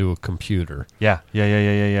consciousness into a computer. Yeah.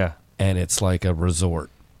 And it's like a resort,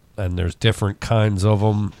 and there's different kinds of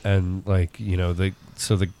them, and like, you know,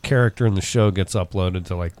 so the character in the show gets uploaded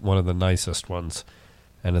to like one of the nicest ones,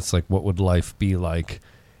 and it's like, what would life be like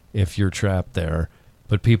if you're trapped there?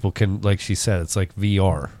 But people can, like she said, it's like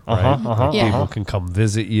VR, right? People can come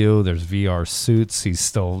visit you. There's VR suits. He's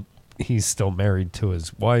still married to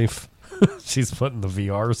his wife. She's putting the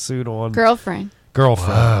VR suit on. Girlfriend.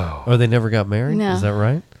 Wow. Oh, they never got married? No. Is that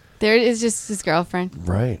right? There is just his girlfriend.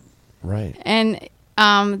 Right. And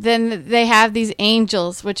then they have these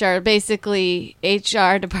angels, which are basically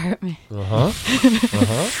HR department.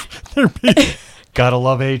 Gotta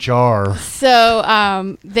love HR.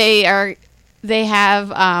 So they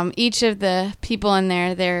have each of the people in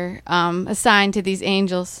there, they're assigned to these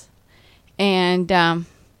angels. And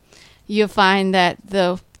you'll find that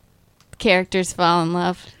the characters fall in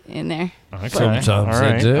love in there. Okay. Sometimes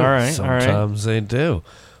they do. All right. Sometimes they do.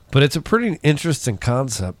 But it's a pretty interesting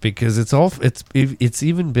concept because it's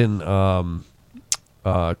even been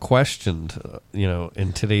questioned,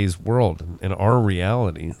 in today's world, in our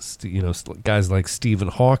reality. Guys like Stephen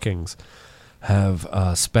Hawking have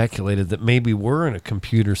speculated that maybe we're in a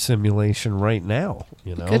computer simulation right now.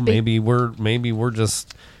 Could be. Maybe we're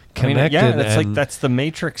just connected. That's the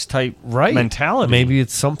Matrix type mentality. Maybe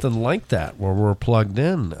it's something like that where we're plugged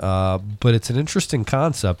in. But it's an interesting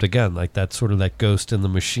concept. Again, like that sort of that ghost in the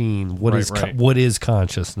machine. What is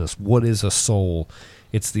consciousness? What is a soul?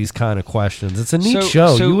 It's these kind of questions. It's a neat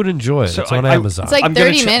show. You would enjoy it. It's on Amazon. It's like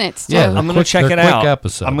 30 minutes. Too. Yeah, I'm going to check it out.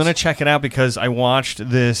 Episodes. I'm going to check it out because I watched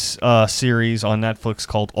this series on Netflix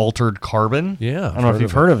called Altered Carbon. Yeah. I don't know if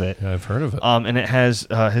you've heard of it. Yeah, I've heard of it. And it has,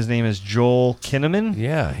 his name is Joel Kinnaman.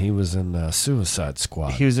 Yeah, he was in Suicide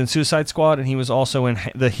Squad. He was in Suicide Squad, and he was also in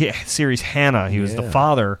the hit series Hannah. He was the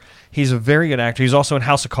father. He's a very good actor. He's also in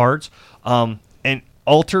House of Cards. And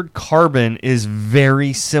Altered Carbon is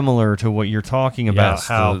very similar to what you're talking about. Yes,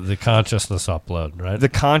 how the consciousness upload, right? The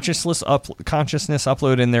consciousness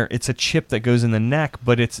upload in there. It's a chip that goes in the neck,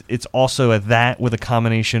 but it's also with a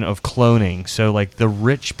combination of cloning. So like the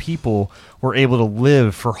rich people were able to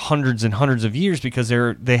live for hundreds and hundreds of years because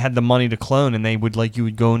they had the money to clone, and you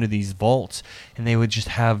would go into these vaults and they would just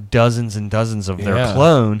have dozens and dozens of their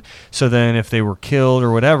clone. So then if they were killed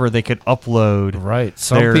or whatever, they could upload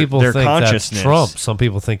Some people their think consciousness. That's Trump. Some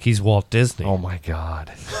people think he's Walt Disney. Oh my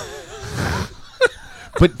God.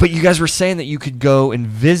 But you guys were saying that you could go and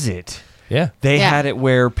visit. Yeah. They had it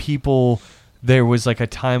where people there was like a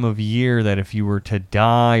time of year that if you were to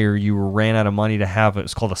die or you ran out of money to have it,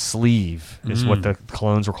 it's called a sleeve. Is what the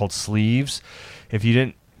clones were called, sleeves. If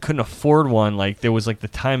you couldn't afford one, like there was like the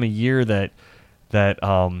time of year that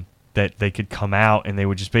they could come out and they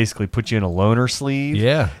would just basically put you in a loaner sleeve.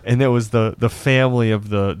 Yeah. And there was the family of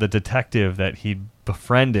the detective that he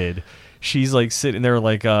befriended. She's like sitting there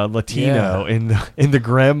like Latino, and the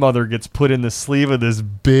grandmother gets put in the sleeve of this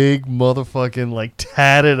big motherfucking like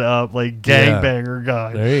tatted up like gangbanger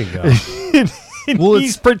guy. There you go. And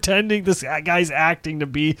he's pretending, this guy's acting to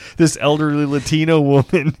be this elderly Latino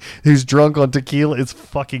woman who's drunk on tequila. It's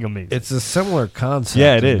fucking amazing. It's a similar concept.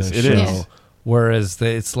 Yeah, it in is. this It show. is. Whereas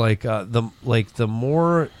it's like the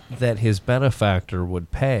more that his benefactor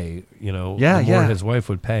would pay, the more his wife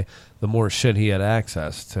would pay, the more shit he had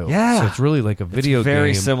access to. Yeah. So it's really like a video game.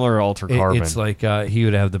 Very similar to Alter Carbon. It's like he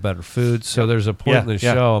would have the better food. So there's a point in the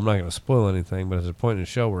Yeah. show, I'm not going to spoil anything, but there's a point in the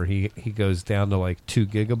show where he goes down to like 2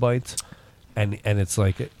 gigabytes. And it's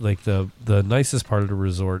like the nicest part of the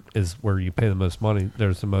resort is where you pay the most money.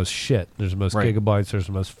 There's the most shit. There's the most gigabytes. There's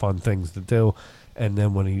the most fun things to do. And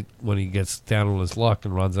then when he gets down on his luck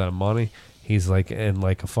and runs out of money, he's like in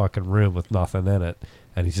like a fucking room with nothing in it,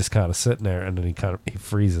 and he's just kind of sitting there. And then he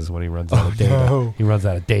freezes when he runs out of data. no. He runs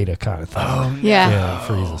out of data, kind of thing. Yeah. He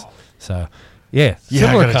freezes. So. Yeah, I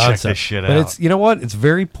similar gotta check concept. this shit but out. it's it's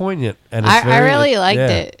very poignant, and it's I really liked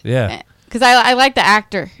it. Yeah, because I like the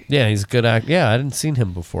actor. yeah, he's a good actor. Yeah, I didn't seen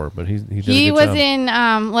him before, but he did a He good was job.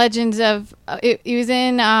 in Legends of. He was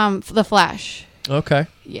in The Flash. Okay,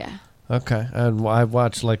 Yeah, okay, and I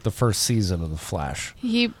watched like the first season of The Flash.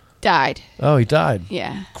 he died. Oh, he died.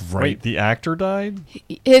 Yeah, Great. Wait, the actor died? his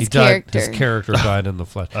He died- character. His character died in The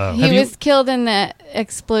Flash. He Have you- was killed in the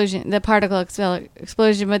explosion, the particle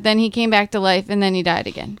explosion, but then he came back to life and then he died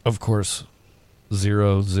again. Of course,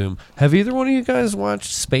 Zero Zoom. Have either one of you guys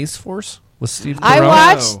watched Space Force with Steve Carell? I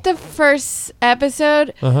watched the first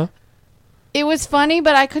episode. Uh-huh. It was funny,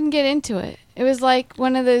 but I couldn't get into it. It was like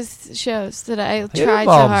one of those shows that I It tried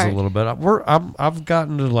so involves hard. a little bit. I've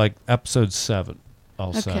gotten to like episode 7.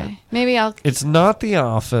 I'll say. Okay, maybe I'll. It's not The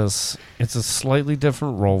Office. It's a slightly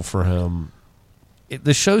different role for him.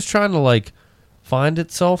 The show's trying to like find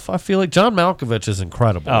itself. I feel like John Malkovich is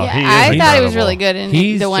incredible. Oh, Yeah, he is I thought he was incredible. really good in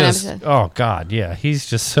He's the one just, episode. oh God, yeah, he's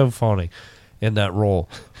just so funny in that role.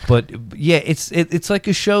 But yeah, it's like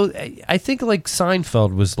a show. I think like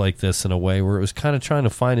Seinfeld was like this in a way where it was kind of trying to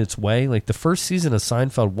find its way. Like the first season of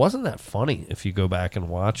Seinfeld wasn't that funny if you go back and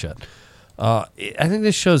watch it. I think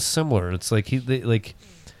this show's similar. It's like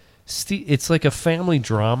it's like a family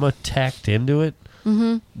drama tacked into it.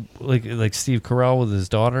 Mm-hmm. Like Steve Carell with his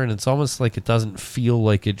daughter, and it's almost like it doesn't feel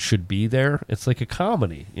like it should be there. It's like a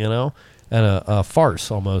comedy, and a farce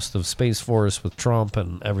almost of Space Force with Trump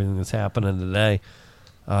and everything that's happening today.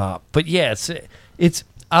 But yeah, it's.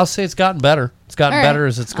 I'll say it's gotten better. It's gotten All right. better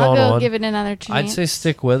as it's gone I'll go on. give it another chance. I'd say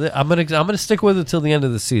stick with it. I'm gonna stick with it till the end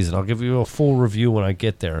of the season. I'll give you a full review when I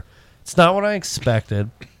get there. It's not what I expected,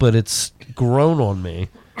 but it's grown on me.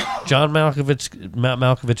 John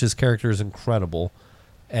Malkovich's character is incredible,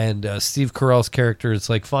 and Steve Carell's character is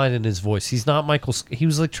like finding his voice. He's not Michael. He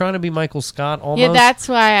was like trying to be Michael Scott almost. Yeah, that's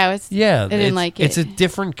why I was. Yeah, I didn't like it. It's a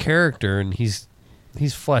different character, and he's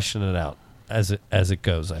fleshing it out as it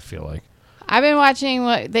goes. I feel like I've been watching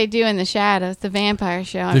what they do in The Shadows, the vampire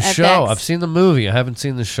show. On the FX. show. I've seen the movie. I haven't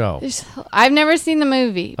seen the show. I've never seen the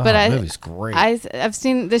movie, but the movie's great. I've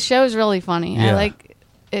seen the show is really funny. Yeah. I like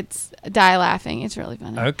it's die laughing. It's really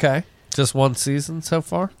funny. Okay, just one season so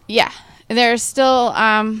far. Yeah, they're still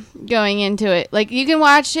going into it. Like you can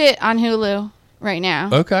watch it on Hulu right now.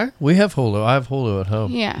 Okay, we have Hulu. I have Hulu at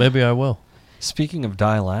home. Yeah. Maybe I will. Speaking of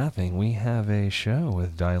Die Laughing, we have a show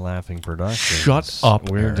with Die Laughing Productions. Shut up,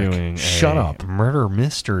 We're Eric. doing Shut a up. murder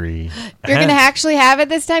mystery. You're gonna actually have it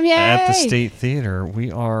this time, yay! At the State Theater.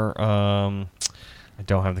 We are. I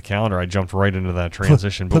don't have the calendar. I jumped right into that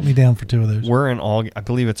transition. Put me down for 2 of those. We're in August. I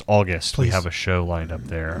believe it's August. We Please. have a show lined up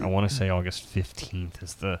there. I want to say August 15th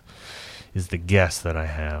is the guess that I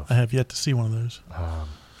have. I have yet to see one of those.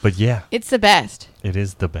 But yeah, It's the best, it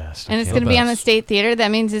is the best. and it's The gonna be on the best. State Theater. That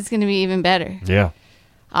means it's gonna be even better. Yeah,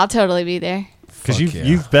 I'll totally be there. because Fuck yeah.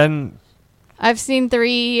 you've been. I've seen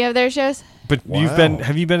 3 of their shows. But Wow.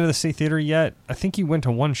 have you been to the State Theater yet? I think you went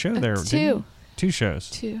to one show there. didn't 2. you? 2 shows.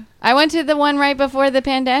 2. I went to the one right before the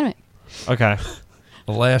pandemic. Okay.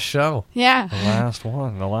 The last show Yeah. The last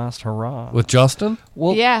one, the last hurrah. with Justin.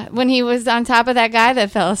 Well, Yeah, when he was on top of that guy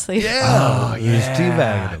that fell asleep. Oh, he was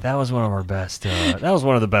teabagging him. That was one of our best. That was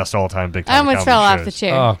one of the best all-time big time. I almost fell off the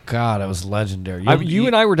chair. Oh God, it was legendary. You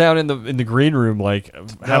and I were down in the green room, like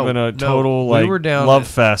having a total we like were down love at-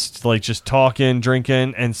 fest, like just talking,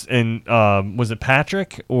 drinking, and was it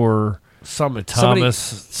Patrick or Thomas.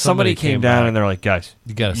 Somebody came down back. and they're like, guys,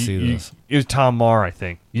 You got to see this. It was Tom Marr, I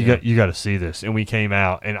think. You Yeah. got to see this, and we came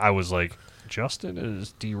out, and I was like, Justin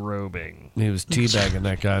is derobing. He was teabagging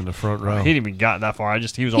that guy in the front row. He didn't even got that far. He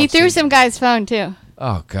was. He on threw stage. some guy's phone too.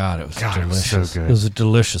 Oh God, it was God, it was delicious. so good. It was a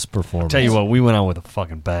delicious performance. Tell you what, we went on with a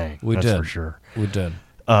fucking bang. we that's did for sure. We did.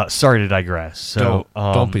 Sorry to digress. So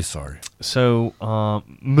Don't be sorry. So,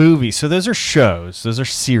 movies. So those are shows. Those are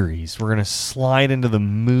series. We're gonna slide into the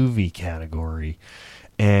movie category.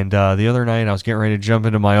 And the other night, I was getting ready to jump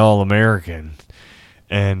into my All American,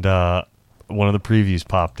 and one of the previews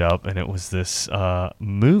popped up, and it was this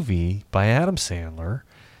movie by Adam Sandler,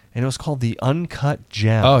 and it was called The Uncut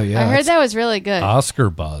Gem. Oh yeah, I heard it's that was really good. Oscar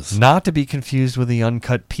buzz. Not to be confused with The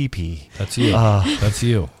Uncut Pee-Pee. That's you. That's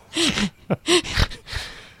you.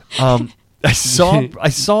 I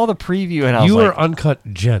saw the preview, and I was You like, are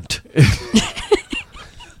uncut gent.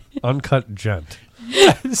 Uncut gent.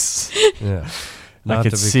 yes. Yeah. I Not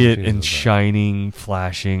could to be see it confused in with that. shining,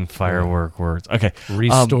 flashing firework words. Okay.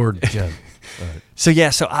 Restored gent. So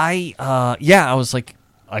I was like,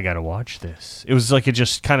 I gotta watch this. It was like it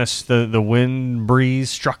just kind of the wind breeze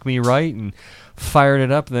struck me right and fired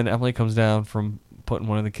it up. And then Emily comes down from putting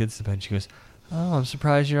one of the kids to bed. She goes, "Oh, I'm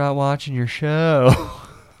surprised you're not watching your show."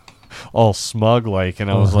 All smug like, and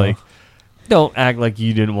I was like, "Don't act like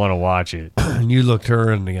you didn't want to watch it." And you looked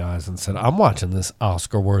her in the eyes and said, "I'm watching this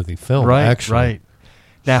Oscar-worthy film." Right, actually. right.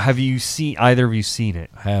 Now, have you seen either of you seen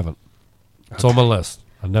it? I haven't. It's on my list.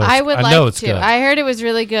 I know. I would know like it's to. good. I heard it was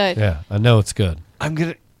really good. Yeah, I know it's good. I'm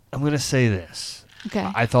gonna say this. Okay.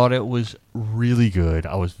 I thought it was really good.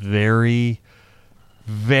 I was very,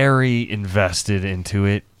 very invested into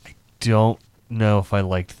it. I don't know if I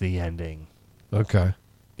liked the ending. Okay.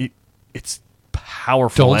 It's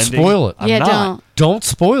powerful. Don't ending. spoil it. I'm Yeah, not. don't. Don't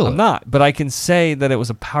spoil it. I'm not, but I can say that it was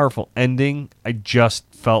a powerful ending. I just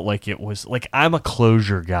felt like it was like I'm a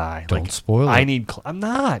closure guy. Don't like, spoil it. I need. I'm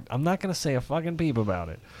not gonna say a fucking peep about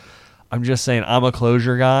it. I'm just saying I'm a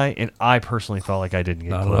closure guy, and I personally felt like I didn't get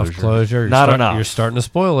Not closure. enough closure. Not enough. You're starting to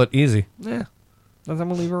spoil it. Easy. Yeah, I'm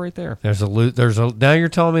gonna leave it right there. There's a now you're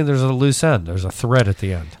telling me there's a loose end. There's a thread at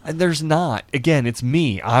the end. And there's not. Again, it's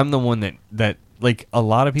me. I'm the one that like a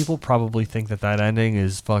lot of people probably think that ending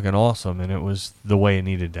is fucking awesome, and it was the way it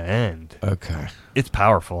needed to end. Okay. It's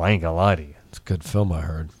powerful. I ain't gonna lie to you. It's a good film, I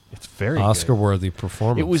heard. It's very good. Oscar-worthy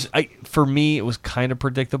performance. It was for me. It was kind of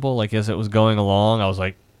predictable. Like as it was going along, I was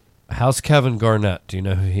like, How's Kevin Garnett? Do you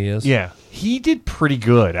know who he is? "Yeah, he did pretty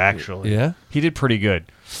good, actually. Yeah? he did pretty good."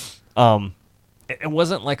 It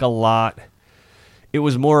wasn't like a lot. It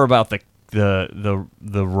was more about the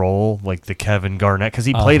role, like the Kevin Garnett, because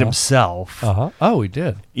he played himself. Oh, he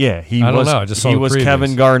did. Yeah, he I don't was. know, I just saw he the was previews.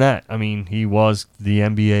 Kevin Garnett. I mean, he was the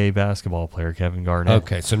NBA basketball player, Kevin Garnett.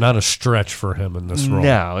 Okay, so not a stretch for him in this role.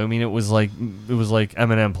 No, I mean it was like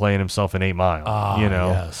Eminem playing himself in 8 Mile. You know.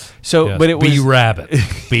 Yes. So, Yes. but it was B Rabbit.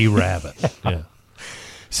 B Rabbit. Yeah.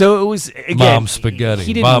 So it was again. Mom spaghetti.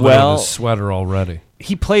 He did Vomit well. on his sweater already.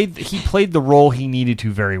 He played the role he needed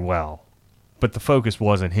to very well, but the focus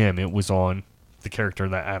wasn't him. It was on the character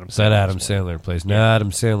that Adam. Is that Sandler Adam was Sandler plays? Now Adam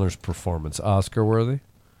Sandler's performance Oscar worthy.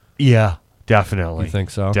 Yeah, definitely. You think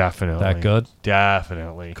so? Definitely. That good?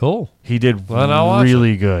 Definitely. Cool. He did Well, I'll watch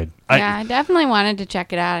really good. Yeah, I definitely wanted to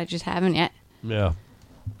check it out. I just haven't yet. Yeah.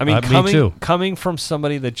 I mean, Me too. coming from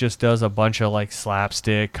somebody that just does a bunch of like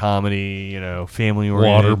slapstick comedy, family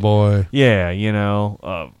oriented. Waterboy. Yeah,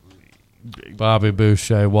 Bobby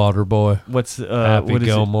Boucher, Waterboy. what's Happy what is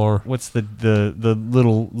Gilmore. It? What's the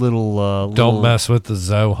little Don't little- mess with the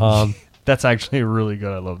Zohan. That's actually really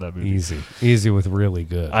good. I love that movie. Easy with really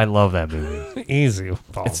good. I love that movie. Easy.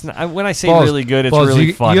 It's not, when I say Balls- really good, it's Balls,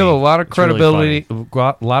 really funny. You have a lot of It's really credibility, funny.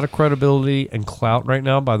 a lot of credibility and clout right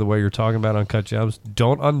now. By the way, you're talking about Uncut Gems.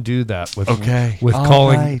 Don't undo that with with All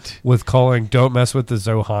calling right. with calling. Don't mess with the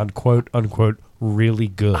Zohan, quote unquote. Really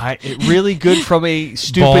good. Really good from a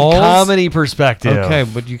stupid Balls? comedy perspective. Okay,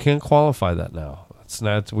 but you can't qualify that now. It's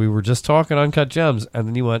not. We were just talking Uncut Gems, and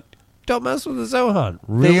then you went. Don't mess with the Zohan.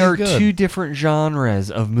 Really They are good. two different genres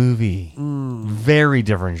of movie. Very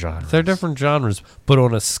different genres. They're different genres, but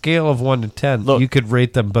on a scale of 1 to 10, Look. you could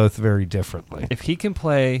rate them both very differently. If he can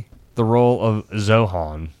play the role of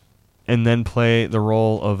Zohan and then play the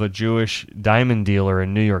role of a Jewish diamond dealer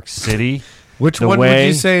in New York City, Which The one would way-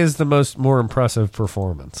 you say is the more impressive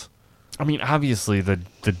performance? I mean, obviously the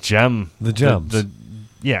gem, The gems.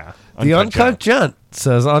 Yeah, The Uncut Gem. Gent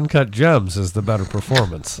says Uncut Gems is the better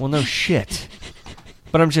performance. Well, no shit.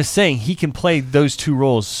 But I'm just saying he can play those two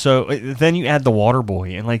roles. So then you add the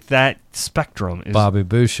Waterboy, and like that spectrum is Bobby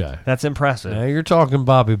Boucher. That's impressive. Now you're talking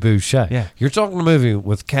Bobby Boucher. Yeah. You're talking a movie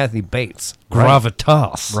with Kathy Bates. Right.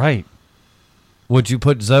 Gravitas. Right. Would you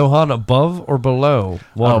put Zohan above or below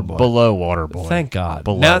Waterboy? Below Waterboy. Thank God.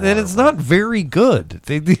 Below Now, then it's not very good.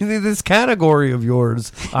 This category of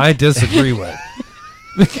yours, I disagree with.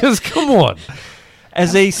 Because, come on.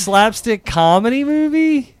 As a slapstick comedy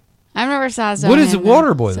movie, I never saw Zohan. What is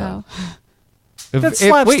Waterboy, so. If- that's if-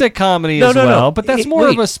 slapstick wait. comedy No, as no, no. well. But that's more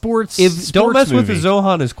Wait. of a sports. If Don't sports Mess with the movie.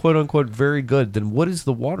 Zohan is quote unquote very good, then what is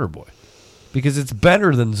the Waterboy? Because it's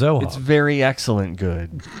better than Zohan. It's very excellent.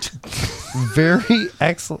 Good. Very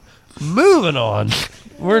excellent. Moving on.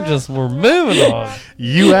 We're moving on.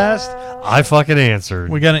 You asked, I fucking answered.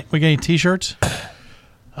 We got any T-shirts?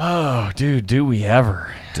 Oh, dude, do we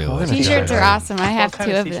ever? T-shirts are awesome. I have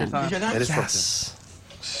two of them. Yes.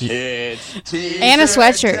 And a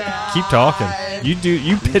sweatshirt. Keep talking.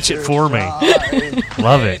 You pitch it for me.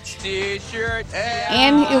 Love it.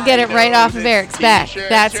 And you'll get it right off of Eric's back.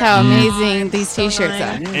 That's how amazing these T-shirts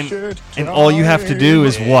are. And all you have to do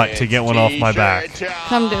is what to get one off my back?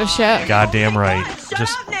 Come to a show. Goddamn right.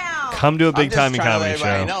 Just come to a big time comedy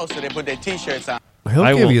show. He'll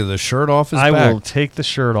I give will- you the shirt off his I back. will take the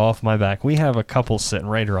shirt off my back. We have a couple sitting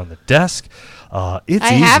right here on the desk. It's I easy.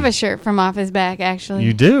 have a shirt from off his back, actually.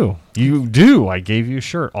 You do. You do. I gave you a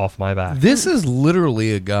shirt off my back. This is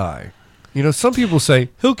literally a guy. You know, some people say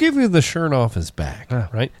he'll give you the shirt off his back, Yeah.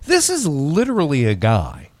 right? This is literally a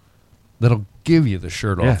guy that'll give you the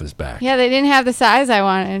shirt Yeah. off his back. Yeah, they didn't have the size I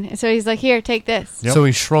wanted. So he's like, here, take this. Yep. So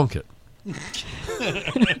he shrunk it.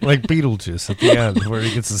 Like Beetlejuice at the end where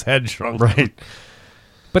he gets his head shrunk. Right.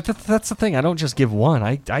 But that's the thing. I don't just give one.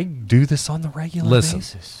 I do this on the regular Listen.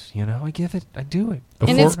 basis. You know, I do it.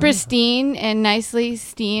 And it's pristine and nicely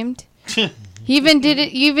steamed. He even did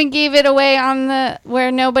it. You even gave it away on the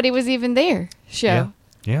where nobody was even there show.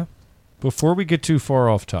 Yeah. Before we get too far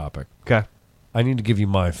off topic, Okay. I need to give you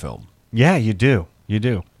my film. Yeah, you do. You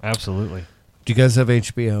do. Absolutely. Do you guys have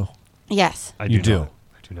HBO? Yes. I You do. not.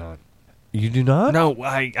 I do not. You do not? No,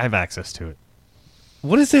 I have access to it.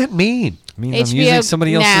 What does that mean? It means HBO I'm using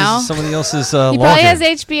somebody Now. else's He probably login. has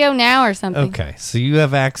HBO Now or something. Okay, so you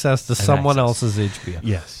have access to someone access. else's HBO.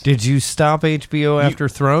 Yes. Did you stop HBO after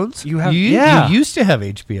Thrones? you have- You yeah. used to have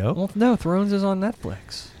HBO, Well, no, Thrones is on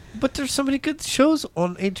Netflix. but there's so many good shows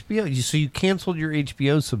on HBO. So you canceled your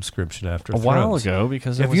HBO subscription after A while Thrones. ago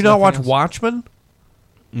because there Have was you not nothing watched else. Watchmen?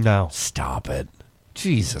 No. Stop it.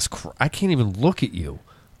 Jesus Christ. I can't even look at you.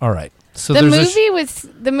 All right. So The there's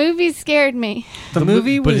the movie scared me. The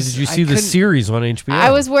movie But was. did you I see the couldn't- series on HBO?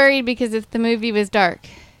 I was worried because if the movie was dark.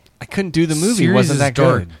 I couldn't do the movie. Series Wasn't is that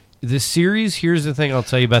dark. good? The series, here's the thing I'll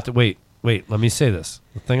tell you about the wait, let me say this.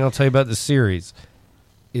 The thing I'll tell you about the series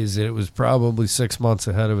is that it was probably 6 months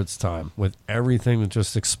ahead of its time with everything that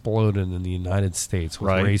just exploded in the United States with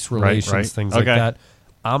Right, race right, relations, right. things like Okay. that.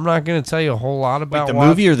 I'm not going to tell you a whole lot about The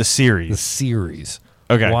movie or the the series? series.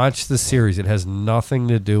 Okay. Watch the series. It has nothing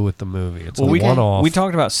to do with the movie. It's Well, a one-off. we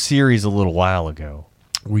talked about series a little while ago.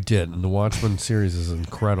 We did, and the Watchmen series is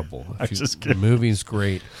incredible. I'm just kidding. The movie's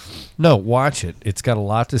great. No, watch it. It's got a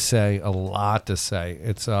lot to say. A lot to say.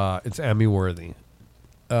 It's Emmy worthy.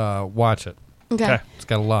 Watch it. Okay. It's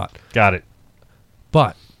got a lot. Got it.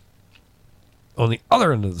 But on the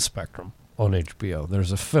other end of the spectrum, on HBO,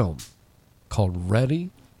 there's a film called Ready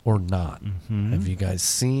or Not. Mm-hmm. Have you guys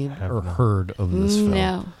seen or heard of this film?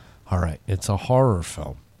 No. All right, it's a horror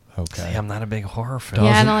film. Okay. See, I'm not a big horror fan. Yeah,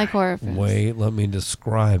 I Doesn't- don't like horror films. Wait, let me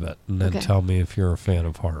describe it, and then Okay. tell me if you're a fan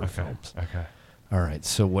of horror Okay. films. Okay. All right.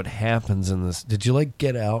 So what happens in this? Did you like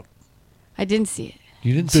Get Out? I didn't see it.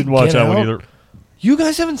 You didn't see Didn't watch Get that Out? one either. You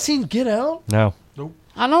guys haven't seen Get Out? No.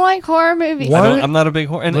 I don't like horror movies. Why? I'm not a big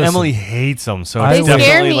horror. And Listen. Emily hates them, so They it's scare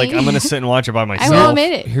definitely me. like I'm going to sit and watch it by I myself. will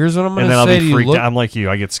admit it. Here's what I'm going and to then I'll say be to you. freaked Look, out. I'm like you.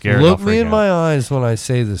 I get scared. look I'll me freak in out. my eyes when I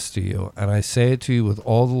say this to you, and I say it to you with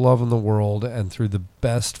all the love in the world and through the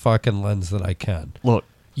best fucking lens that I can. Look,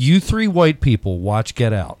 You three white people, watch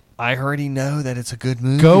Get Out. I already know that it's a good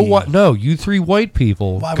movie. Go what? No, you three white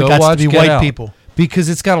people. Why we go got to watch be Get white Out. people? Because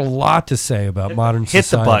it's got a lot to say about modern Hit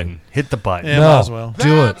society. the button. Hit the button. Yeah, No, might as well.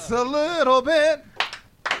 do it. a little bit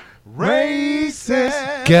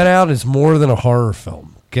racist. Get Out is more than a horror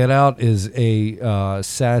film. Get Out is a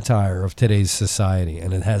satire of today's society,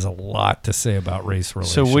 and it has a lot to say about race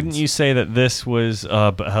relations. So wouldn't you say that this was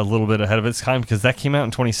a little bit ahead of its time because that came out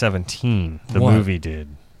in 2017? The What? movie did.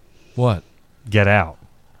 What? Get Out.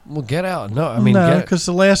 Well, Get Out. No, I mean, no, because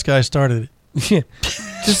the last guy started it. Yeah.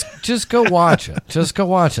 Just go watch it. Just go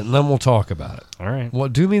watch it, and then we'll talk about it. All right. Well,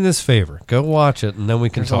 do me this favor. Go watch it, and then we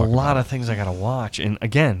can There's talk a lot about of things I got to watch. And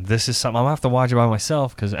again, this is something I'm going to have to watch it by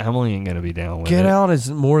myself because Emily ain't going to be down with Get it. Out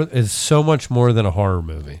is so much more than a horror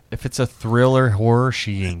movie. If it's a thriller horror,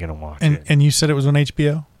 she ain't going to watch it. And you said it was on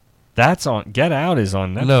HBO? That's on. Get Out is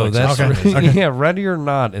on Netflix. No, that's Okay. yeah. Ready or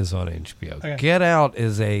Not is on HBO. Okay. Get Out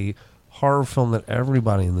is a horror film that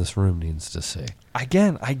everybody in this room needs to see.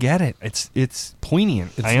 Again, I get it. It's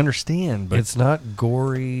poignant. I understand, but It's not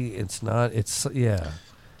gory. It's not. It's yeah.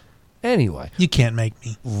 Anyway, You can't make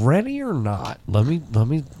me. Ready or Not. Let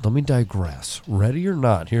me digress. Ready or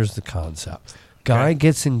Not. Here's the concept. Guy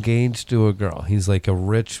gets engaged to a girl. He's like a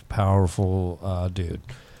rich, powerful dude,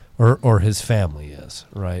 or his family is,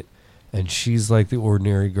 right? And she's like the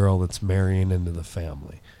ordinary girl that's marrying into the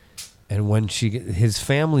family. And when his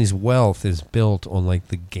family's wealth is built on like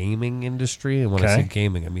the gaming industry, and when I say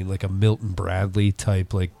gaming, I mean like a Milton Bradley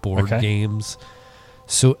type like board games.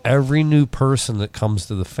 So every new person that comes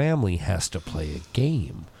to the family has to play a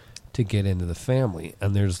game to get into the family.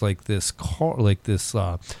 And there's like this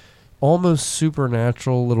almost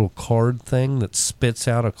supernatural little card thing that spits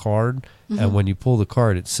out a card, and when you pull the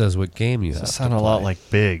card, it says what game you have to play. sound a lot like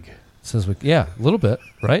Big. It says what, a little bit,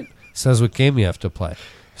 right? It says what game you have to play.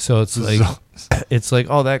 So it's like,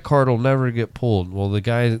 oh, that card will never get pulled. Well, the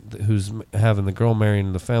guy who's having the girl marrying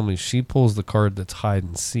in the family, she pulls the card that's hide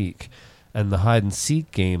and seek, and the hide and seek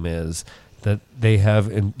game is that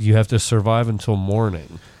you have to survive until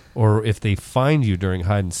morning, or if they find you during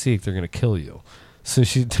hide and seek, they're going to kill you. So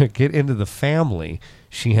to get into the family,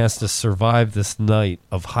 she has to survive this night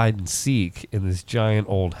of hide and seek in this giant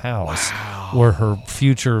old house where her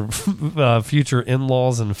future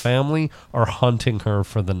in-laws and family are hunting her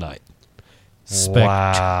for the night.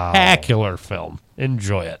 Spectacular film.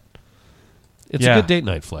 Enjoy it. It's a good date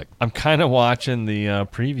night flick. I'm kind of watching the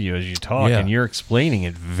preview as you talk, and you're explaining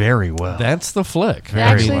it very well. That's the flick. It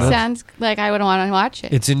actually sounds like I would want to watch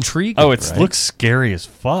it. It's intriguing. Oh, it looks scary as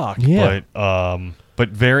fuck. Yeah. But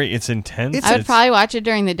it's intense. I would probably watch it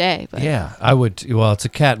during the day. But. Yeah, I would. Well, it's a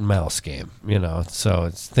cat and mouse game, so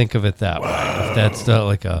think of it that way. If that's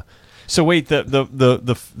like a. So wait,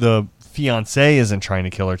 the fiance isn't trying to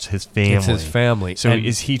kill her; it's his family. It's his family. So and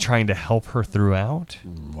is he trying to help her throughout?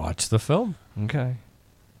 Watch the film. Okay.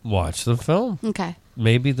 Watch the film. Okay.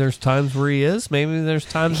 Maybe there's times where he is. Maybe there's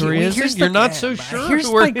times where he isn't. You're not so sure.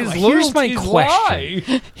 Here's my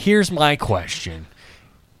question. Here's my question.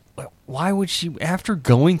 Why would she, after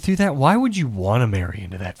going through that, why would you want to marry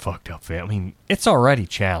into that fucked up family? I mean, it's already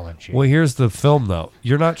challenging. Well, here's the film, though.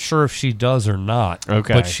 You're not sure if she does or not.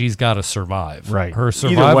 Okay. But she's got to survive. Right. Her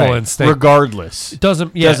survival instinct. Regardless.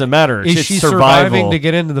 Doesn't matter. Is she surviving to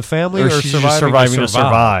get into the family, or she's just surviving to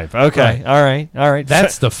survive? Okay. Right. All right.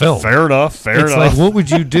 That's the film. Fair enough. It's like, what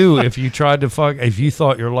would you do if you tried to if you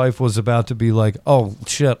thought your life was about to be like, oh,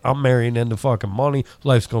 shit, I'm marrying into fucking money.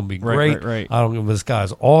 Life's going to be great. Right. I don't know, this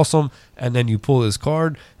guy's awesome. And then you pull his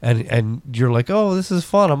card, and you're like, oh, this is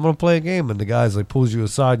fun. I'm going to play a game. And the guy's like, pulls you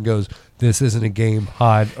aside and goes, this isn't a game.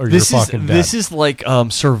 Hide, or you're fucking dead. This is like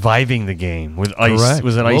surviving the game with Ice. Correct.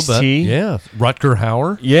 Was it Ice-T? Yeah. Rutger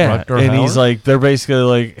Hauer. Yeah. Rutger and Hauer. he's like, they're basically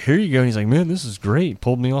like, here you go. And he's like, man, this is great.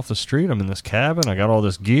 Pulled me off the street. I'm in this cabin. I got all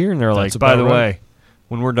this gear. And they're like, by the way,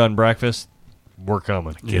 when we're done breakfast, we're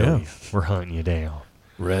coming to kill you. We're hunting you down.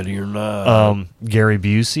 Ready or not. Gary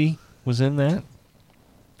Busey was in that.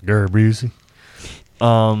 Gary Busey.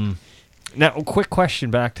 Now, quick question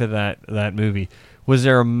back to that movie. Was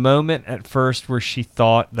there a moment at first where she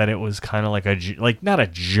thought that it was kind of like not a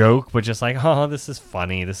joke, but just like, oh, this is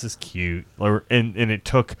funny, this is cute, and it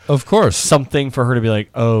took, of course, something for her to be like,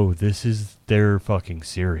 oh, they're fucking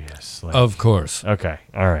serious. Like, of course. Okay.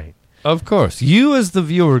 All right. Of course. You as the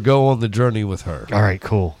viewer go on the journey with her. All right,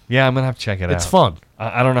 cool. Yeah, I'm going to have to check it out. It's fun.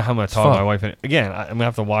 I don't know how I'm going to talk to my wife. Again, I'm going to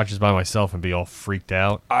have to watch this by myself and be all freaked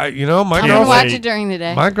out. I'm going to watch it during the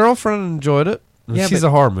day. My girlfriend enjoyed it. Yeah, she's a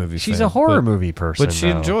horror movie She's fan, a horror movie person. But she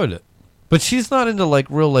enjoyed it. But she's not into like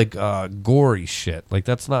real like gory shit. Like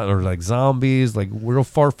that's not, or like zombies, like real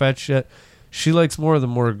far-fetched shit. She likes more of the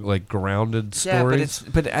more like grounded stories. Yeah,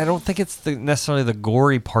 but I don't think it's necessarily the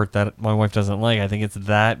gory part that my wife doesn't like. I think it's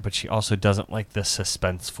that, but she also doesn't like the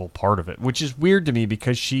suspenseful part of it, which is weird to me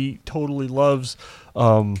because she totally loves,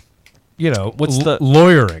 what's the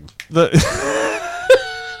lawyering?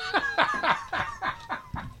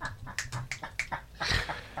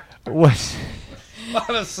 A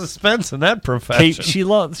lot of suspense in that profession. Cape, she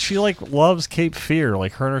loves Cape Fear.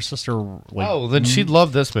 Like her and her sister. Like, oh, then she'd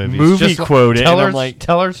love this movie. Movie It's just quote it, Tell and her, I'm like-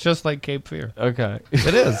 tell her it's just like Cape Fear. Okay.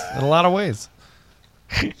 It is in a lot of ways.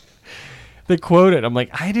 They quote it. I'm like,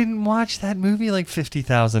 I didn't watch that movie like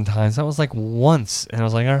 50,000 times. That was like once, and I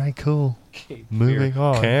was like, all right, cool. Moving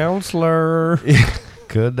on. Counselor,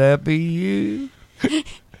 could that be you?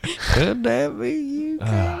 Could that be you,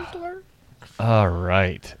 counselor? All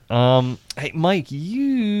right. Hey, Mike,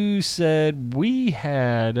 you said we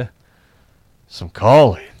had some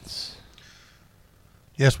call-ins.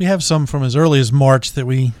 Yes, we have some from as early as March that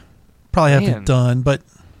we probably Man. haven't done, but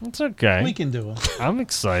It's okay. we can do them. I'm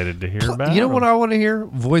excited to hear about. You know what them. I want to hear?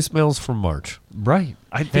 Voicemails from March. Right.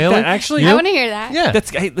 I think Haley? that actually. I want to hear that. Yeah.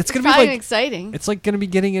 That's gonna It's be probably like exciting. it's like gonna be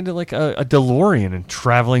getting into like a DeLorean and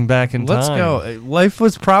traveling back in Let's time. go. Life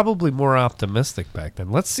was probably more optimistic back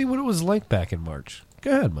then. Let's see what it was like back in March.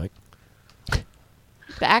 Go ahead, Mike.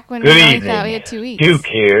 Back when Good we only evening. thought we had 2 weeks. Duke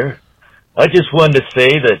here. I just wanted to say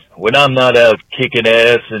that when I'm not out kicking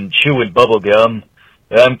ass and chewing bubble gum,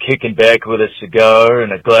 I'm kicking back with a cigar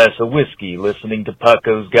and a glass of whiskey listening to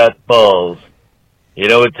Paco's Got Balls. You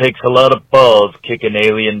know, it takes a lot of balls kicking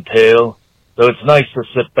Alien Tail, so it's nice to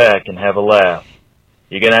sit back and have a laugh.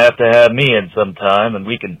 You're gonna have to have me in sometime and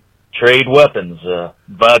we can trade weapons,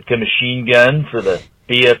 vodka machine gun for the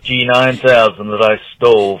BFG 9000 that I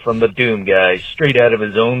stole from the Doom guy straight out of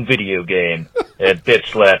his own video game and bitch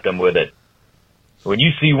slapped him with it. When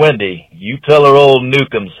you see Wendy, you tell her old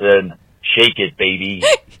Nukem said, "Shake it, baby."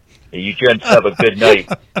 And you gents have a good night.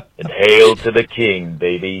 And hail to the king,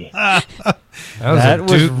 baby. That That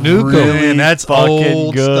was was Duke Nukem. really Man, that's fucking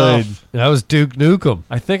old good. stuff. That was Duke Nukem.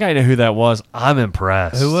 I think I know who that was. I'm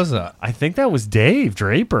impressed. Who was that? I think that was Dave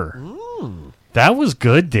Draper. That was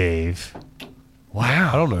good, Dave.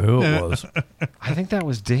 I don't know who it was. I think that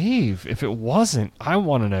was Dave. If it wasn't, I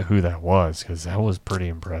want to know who that was because that was pretty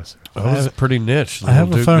impressive. That was pretty niche. I have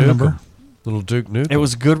Little a phone Duke number. Nukem. Little Duke Nukem. It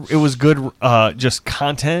was good. It was good. Just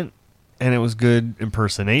content, and it was good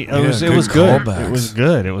impersonate. Yeah, it was good good. callbacks. It was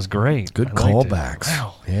good. It was great. Good I liked it. callbacks.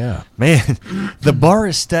 Wow, Yeah. man, the bar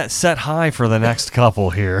is set high for the next couple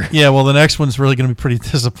here. Yeah, well, the next one's really going to be pretty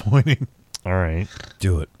disappointing. All right,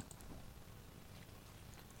 Do it.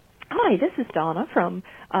 Hi, this is Donna from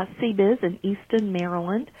CBiz in Easton,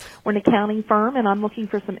 Maryland. We're an accounting firm, and I'm looking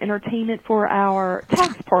for some entertainment for our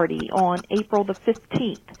tax party on April the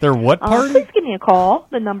 15th. their what party? Please give me a call.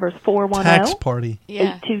 The number's Tax 410 party.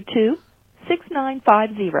 Yeah.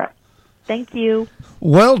 822-6950. Thank you.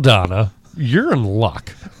 Well, Donna, you're in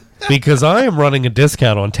luck because I am running a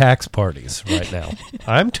discount on tax parties right now.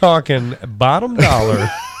 I'm talking bottom dollar.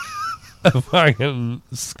 If I can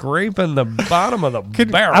scraping the bottom of the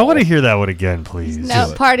barrel. I want to hear that one again, please.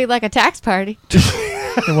 No, party like a tax party.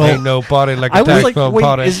 Ain't no party like a I was tax like, party.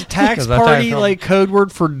 wait, is tax 'Cause a party tax- like code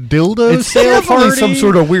word for dildo It's sale definitely party? some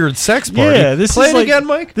sort of weird sex party. Yeah, this Play is it like, again,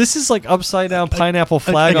 Mike. This is like upside down pineapple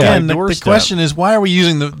flag on Again, my the doorstep. question is, why are we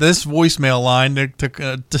using this voicemail line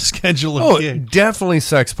to schedule a Oh, gig? definitely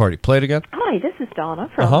sex party. Play it again. Hi, this is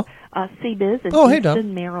Donna from Uh-huh. CBiz in Oh, hey, Donna.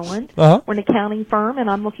 Easton, Maryland. Uh-huh. We're an accounting firm, and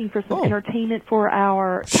I'm looking for some Oh. entertainment for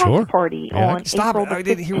our tax Sure. party Yeah. on Stop April it. the I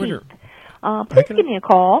didn't hear what 15th. Please give me a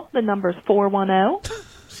call. The number's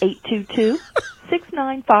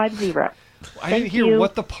 410-822-6950. I didn't Thank hear you.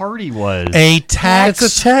 what the party was. A tax,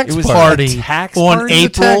 It's a tax It was party a tax on party?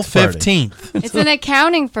 It's a April tax party. 15th. It's an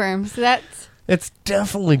accounting firm, so that's It's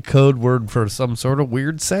definitely code word for some sort of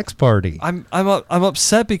weird sex party. I'm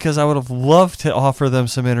upset because I would have loved to offer them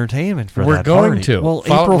some entertainment for We're that going party. to. Well,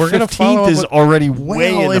 Follow- April we're gonna follow 15th up is with- already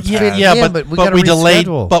way Well, in the it's past. been- Yeah, Yeah, but we gotta we delayed.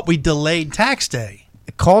 reschedule. But we delayed tax day.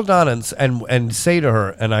 Call Donna and say to her,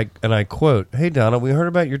 and I quote, "Hey Donna, we heard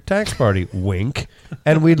about your tax party, wink,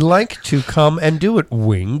 and we'd like to come and do it,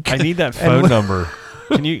 wink." I need that And phone we- number.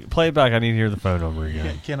 Can you play it back? I need to hear the phone number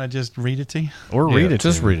again. Can I just read it to you? Or Yeah, read it.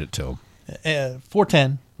 Just to me. read it to him.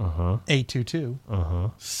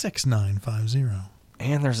 410-822-6950.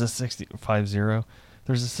 And there's a 50.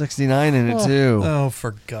 There's a 69 in it too. Oh,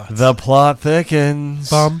 for God's The plot thickens.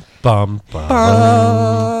 Bum bum bum.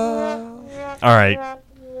 All right,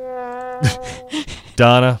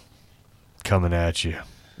 Donna, coming at you.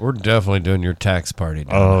 We're definitely doing your tax party.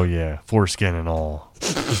 Donna. Oh yeah, foreskin and all.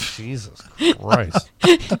 Jesus Christ,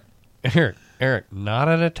 Eric, not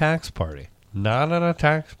at a tax party. Not at a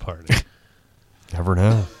tax party. Never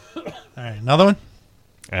know. All right, another one.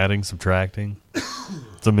 Adding, subtracting.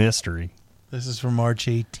 It's a mystery. This is from March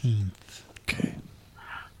 18th. Okay.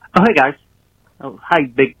 Oh, hey, guys. Oh, hi,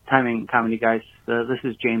 big timing comedy guys. This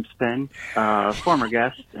is James Spinn, former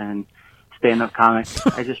guest and stand-up comic.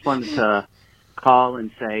 I just wanted to call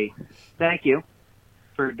and say thank you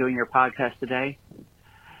for doing your podcast today.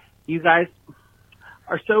 You guys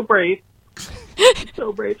are so brave.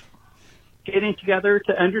 So brave. Getting together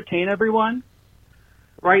to entertain everyone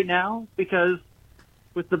right now, because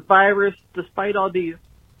with the virus, despite all these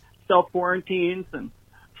self-quarantines and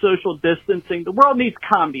social distancing, the world needs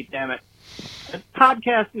comedy, damn it. And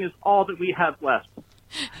podcasting is all that we have left.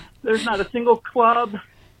 There's not a single club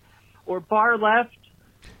or bar left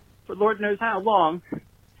for Lord knows how long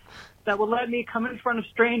that will let me come in front of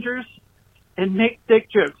strangers and make dick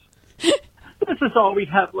jokes. This is all we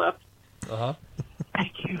have left. Uh-huh.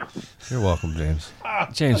 Thank you. You're welcome, James.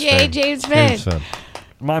 James Yay, Finn. James Finn. James Finn.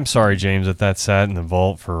 I'm sorry, James, that sat in the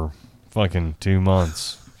vault for fucking 2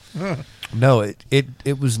 months. No,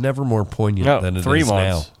 it was never more poignant No, than it 3 is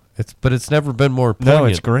months. now. But it's never been more poignant. No,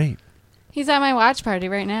 it's great. He's at my watch party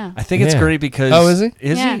right now. I think it's Yeah. great because Oh, is he?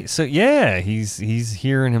 Yeah. he? So yeah, he's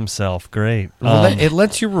hearing himself. Great. Well, it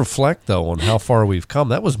lets you reflect though on how far we've come.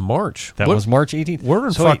 That was March. That was March 18th. We're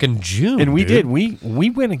in So fucking June, and we dude. did. We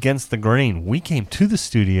went against the grain. We came to the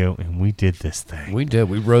studio and we did this thing. We did.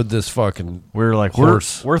 We rode this fucking. We were like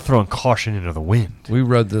horse. We're throwing caution into the wind. We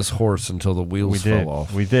rode this horse until the wheels We did. fell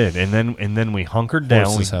off. We did, and then we hunkered down.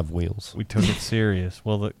 Horses we, have wheels. We took it serious.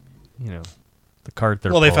 Well, the cart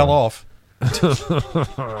they're Well, they fell pulling. off.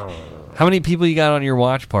 How many people you got on your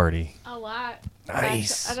watch party? A lot.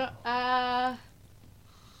 Nice. I don't.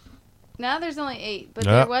 Now there's only 8, but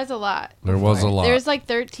Yeah. there was a lot. There was a lot. There was like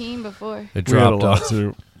 13 before. It We had a dropped lot off.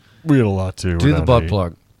 too. We had a lot too. Do the butt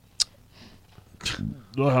plug.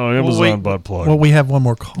 Amazon butt plug. Well, we have one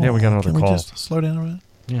more call. Yeah, we got another Can we call. just slow down a minute?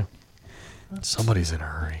 Yeah. Somebody's in a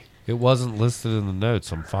hurry. It wasn't listed in the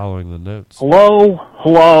notes. I'm following the notes. Hello.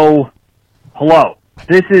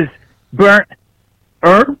 This is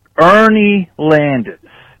Ernie Landis.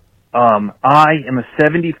 I am a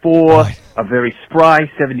 74, a very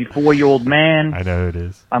spry 74-year-old man. I know it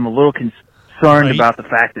is. I'm a little concerned about the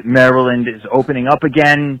fact that Maryland is opening up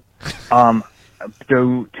again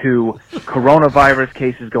due to coronavirus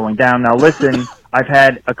cases going down. Now, listen, I've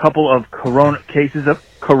had a couple of cases of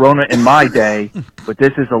corona in my day, but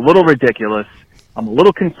this is a little ridiculous. I'm a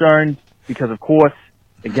little concerned because, of course,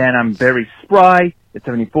 again, I'm very spry at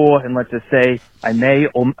 74, and let's just say I may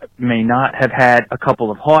or may not have had a couple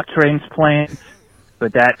of heart transplants,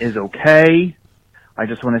 but that is okay. I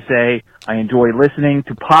just want to say I enjoy listening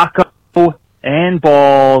to Paco and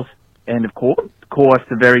Balls, and of course,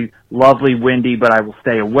 the very lovely Wendy, but I will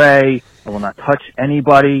stay away. I will not touch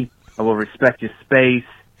anybody. I will respect your space.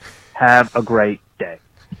 Have a great day.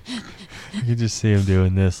 You can just see him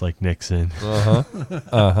doing this like Nixon.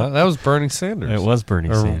 That was Bernie Sanders. It was Bernie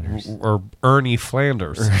Sanders. Or Ernie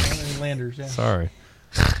Flanders. Landers, yeah. Sorry.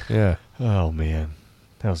 Yeah. Oh, man.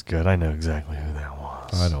 That was good. I know exactly who that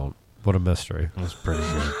was. I don't. What a mystery. It was pretty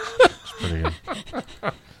good. It was pretty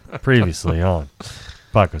good. Previously on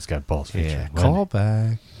Paco's Got Balls featuring Yeah. Wendy. Call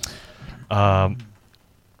back.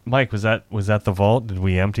 Mike, was that the vault? Did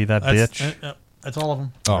we empty that bitch? That's all of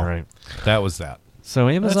them. Oh, All right. That was that. So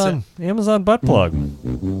Amazon butt plug.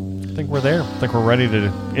 I think we're there. I think we're ready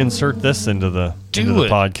to insert this into the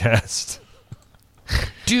podcast.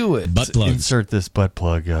 Do it. Butt plugs. Insert this butt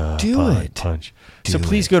plug punch. Do So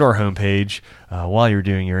please go to our homepage while you're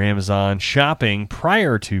doing your Amazon shopping.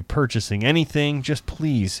 Prior to purchasing anything, just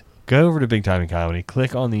please go over to Big Time Comedy.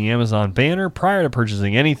 Click on the Amazon banner prior to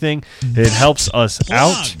purchasing anything. It helps us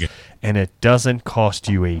out, and it doesn't cost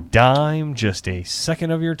you a dime, just a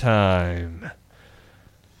second of your time.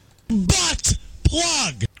 Butt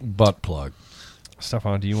plug. Butt plug.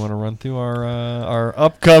 Stefan, do you want to run through our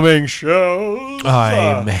upcoming shows?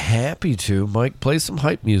 I'm happy to. Mike, play some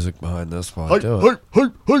hype music behind this while I do it.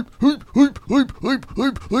 Hype.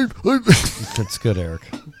 That's good, Eric.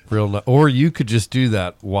 Or you could just do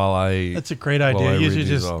that while I. That's a great while I idea. You read should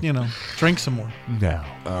these just, off. drink some more. No.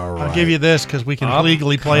 All right. I'll give you this because we can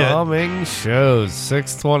legally play it. Upcoming shows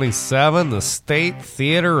 627, the State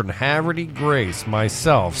Theater in Haverty Grace.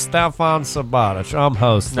 Myself, Stefan Sabatich. I'm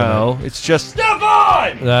hosting. No, it's just Stefan!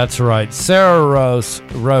 That's right. Sarah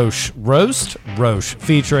Roche,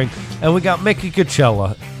 featuring, and we got Mickey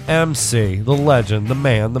Coachella, MC, the legend, the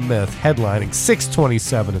man, the myth, headlining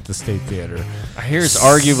 627 at the State Theater. Here's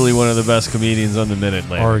arguably one of the best comedians on the minute,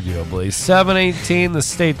 Larry. Arguably. 718, the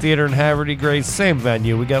State Theater in Haverty Grace, same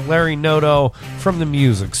venue. We got Larry Noto from the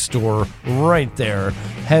Music Store right there,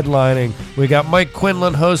 headlining. We got Mike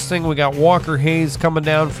Quinlan hosting. We got Walker Hayes coming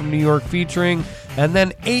down from New York featuring. And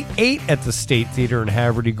then 8-8 at the State Theater in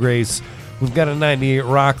Haverty Grace. We've got a 98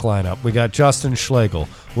 rock lineup. We got Justin Schlegel.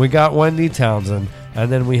 We got Wendy Townsend.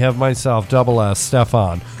 And then we have myself, Double S,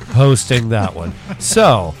 Stefan, hosting that one.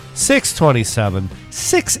 So, 627,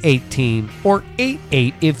 618, or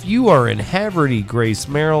 88 if you are in Haverty Grace,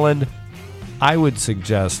 Maryland. I would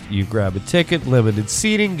suggest you grab a ticket, limited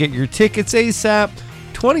seating, get your tickets ASAP.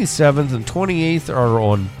 27th and 28th are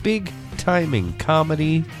on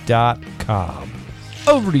bigtimingcomedy.com.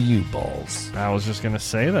 Over to you, Balls. I was just going to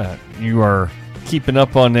say that. You are keeping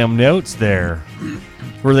up on them notes there.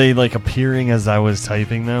 Were they like appearing as I was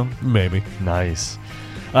typing them? Maybe. Nice.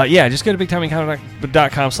 Yeah, just go to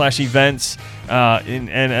bigtimingcomedy.com/events. And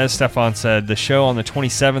as Stefan said, the show on the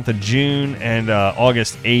 27th of June and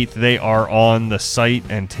August 8th, they are on the site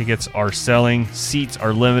and tickets are selling. Seats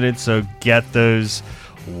are limited, so get those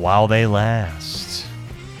while they last.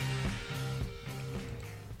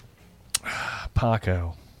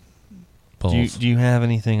 Paco, do you have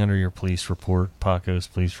anything under your police report? Paco's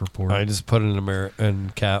police report? I just put it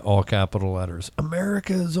in all capital letters.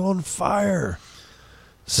 America is on fire.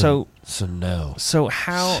 So no. So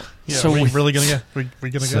how? Yeah, so are we with- really gonna go? We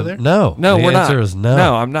gonna go there? No. No, The we're not. answer is no.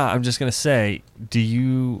 No, I'm not. I'm just gonna say, do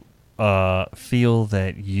you feel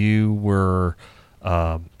that you were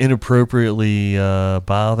inappropriately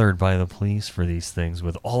bothered by the police for these things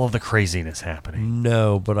with all of the craziness happening?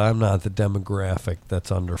 No, but I'm not the demographic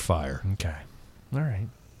that's under fire. Okay. All right.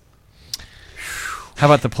 How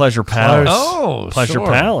about the Pleasure Palace? Oh, Pleasure sure.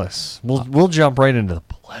 Palace. We'll jump right into the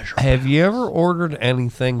Pleasure. Have you ever ordered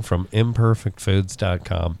anything from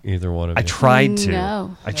imperfectfoods.com? Either one of you? I tried to.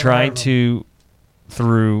 No. I tried to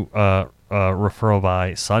through referral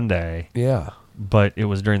by Sunday. Yeah. But it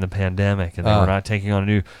was during the pandemic, and they were not taking on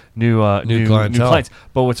new clientele. clients.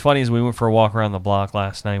 But what's funny is we went for a walk around the block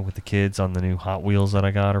last night with the kids on the new Hot Wheels that I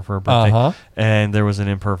got her for her birthday, Uh-huh. and there was an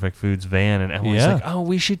Imperfect Foods van, and everyone's Yeah. like, "Oh,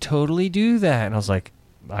 we should totally do that." And I was like,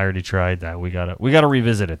 "I already tried that. We gotta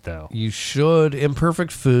revisit it though." You should.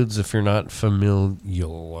 Imperfect Foods, if you're not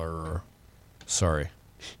familiar. Sorry,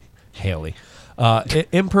 Haley.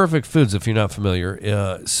 Imperfect Foods, if you're not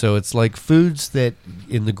familiar. So it's like foods that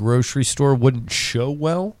in the grocery store wouldn't show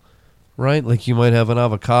well, right? Like you might have an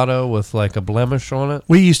avocado with like a blemish on it.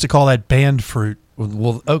 We used to call that banned fruit.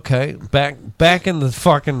 Well, okay. Back in the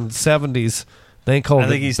fucking 70s, they called it. I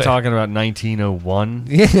think he's talking about 1901.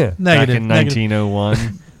 Yeah. Back Negative, in negative.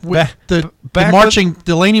 1901. The back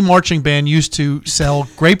Delaney marching band used to sell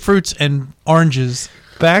grapefruits and oranges.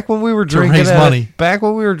 Back when we were to drinking raise money. Back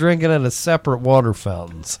when we were drinking at a separate water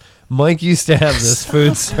fountains, Mike used to have this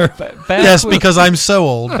food service. Yes, because I'm so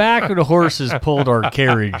old. Back when the horses pulled our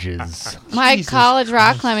carriages. My college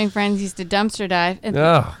rock climbing friends used to dumpster dive. And,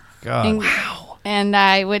 Oh, God. and, and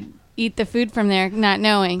I would eat the food from there, not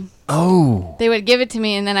knowing. Oh. They would give it to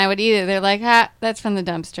me, and then I would eat it. They're like, that's from the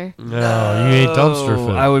dumpster. No, you ate dumpster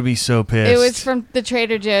food. I would be so pissed. It was from the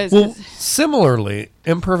Trader Joe's. Well, similarly,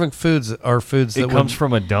 imperfect foods are foods that It comes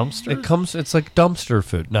from a dumpster? It's like dumpster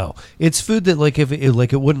food. No, it's food that like if it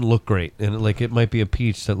wouldn't look great, and like it might be a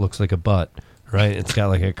peach that looks like a butt, right? It's got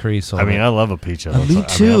like a crease on it. I mean, I love a peach. Me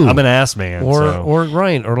too. I'm an ass man. Or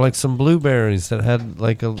like some blueberries that had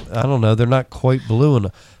like I don't know, they're not quite blue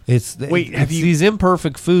enough. It's these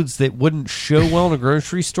imperfect foods that wouldn't show well in a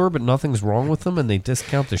grocery store, but nothing's wrong with them, and they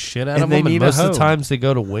discount the shit out of them. And most of the times they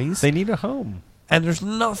go to waste. They need a home. And there's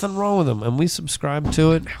nothing wrong with them. And we subscribe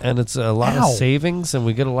to it, and it's a lot of savings, and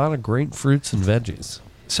we get a lot of great fruits and veggies.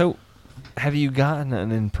 So, have you gotten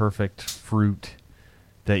an imperfect fruit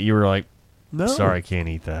that you were like, No. sorry, I can't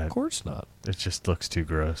eat that? Of course not. It just looks too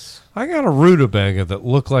gross. I got a rutabaga that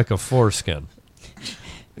looked like a foreskin.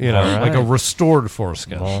 You know, All like a right. restored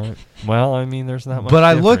foreskin. All right. Well, I mean, there's not much But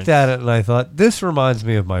I difference. looked at it and I thought, this reminds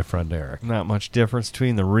me of my friend Eric. Not much difference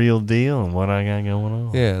between the real deal and what I got going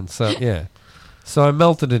on. Yeah, and so I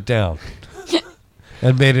melted it down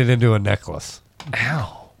and made it into a necklace.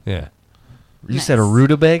 Ow. Yeah. You said a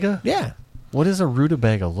rutabaga? Yeah. What does a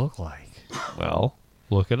rutabaga look like? Well,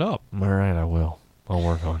 look it up. All right, I will. I'll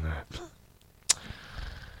work on that.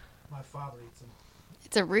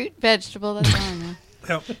 It's a root vegetable. That's all I know.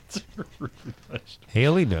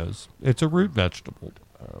 Haley knows. It's a root vegetable.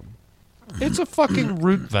 It's a fucking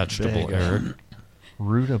root vegetable, Eric.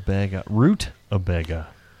 Rutabaga. Rutabaga.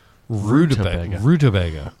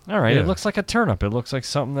 Rutabaga. All right, Yeah. it looks like a turnip. It looks like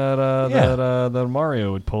something that Yeah. that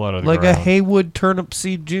Mario would pull out of the Like ground. a Haywood turnip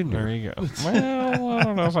seed junior. There you go. Well, I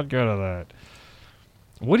don't know if I'd go to that.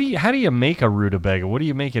 How do you make a rutabaga? What do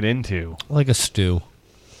you make it into? Like a stew.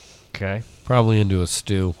 Okay. Probably into a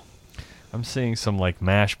stew. I'm seeing some like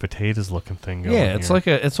mashed potatoes looking thing going Yeah, it's here. like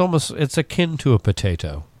it's akin to a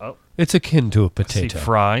potato. Oh. It's akin to a See, potato.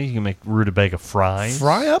 fry. You can make rutabaga fries.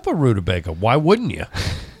 Fry up a rutabaga. Why wouldn't you?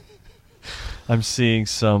 I'm seeing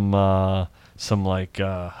some some like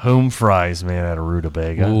home fries made out of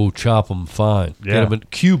rutabaga. Ooh, chop them fine. Yeah. Get them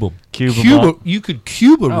and cube them. Cube 'em up. You could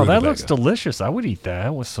cube a Oh, rutabaga. that looks delicious. I would eat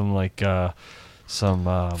that with some like some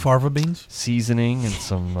Farva beans, seasoning, and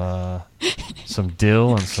some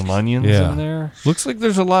dill and some onions in there. Looks like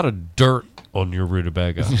there's a lot of dirt on your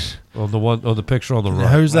rutabaga. on the picture on the right.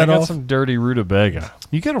 Hose that I got off? some dirty rutabaga.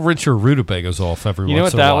 You got to rinse your rutabagas off every You know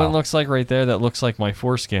once what in a that while. one looks like right there? That looks like my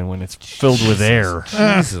foreskin when it's filled with air.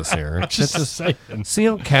 Jesus, Eric. Just saying. See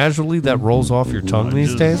how casually that rolls off your tongue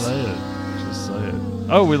these days? Just say it.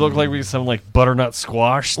 Oh, we look like we some like butternut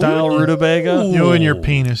squash style rutabaga. You and your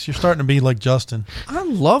penis. You're starting to be like Justin. I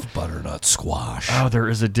love butternut squash. Oh, there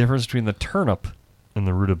is a difference between the turnip and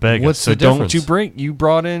the rutabaga. What's so the difference? You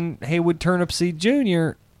brought in Haywood Turnip Seed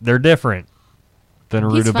Jr. They're different than a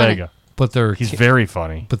He's rutabaga. funny. But He's very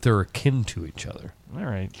funny. But they're akin to each other. All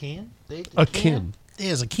right. Akin.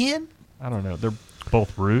 There's a kin. I don't know. They're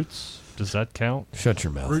both roots. Does that count? Shut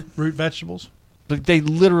your mouth. Root vegetables. But they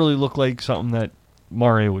literally look like something that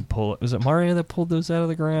Mario would pull. Was it Mario that pulled those out of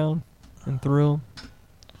the ground and threw them?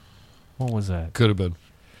 What was that? Could have been.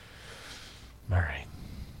 All right.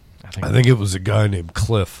 I think it was a guy named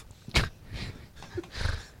Cliff.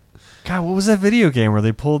 God, what was that video game where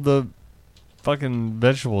they pulled the fucking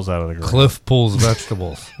vegetables out of the ground? Cliff pulls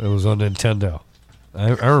vegetables. It was on Nintendo. I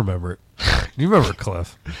remember it. You remember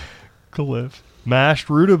Cliff? Cliff. Mashed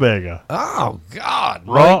rutabaga. Oh, God.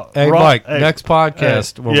 Raw. Hey, raw, Mike, hey, next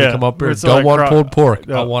podcast when we come up here, it's don't like want pulled pork.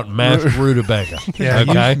 no. I want mashed rutabaga. Yeah,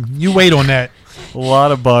 okay? you wait on that. A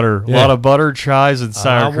lot of butter. Yeah. A lot of butter, chives, and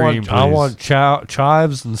sour cream. I please. want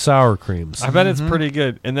chives and sour creams. I bet it's pretty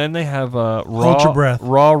good. And then they have Hold your breath.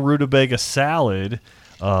 raw rutabaga salad,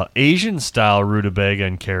 Asian style rutabaga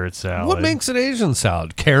and carrot salad. What makes an Asian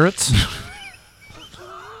salad? Carrots?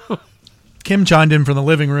 Kim chimed in from the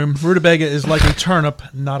living room. Rutabaga is like a turnip,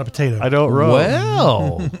 not a potato. I don't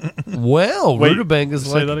know. Well, Wait, rutabaga is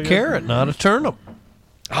say like that a again? carrot, not a turnip.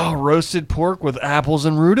 Oh, roasted pork with apples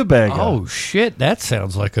and rutabaga. Oh, shit. That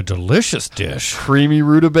sounds like a delicious dish. Creamy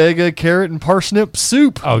rutabaga, carrot, and parsnip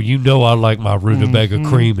soup. Oh, you know I like my rutabaga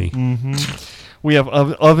creamy. We have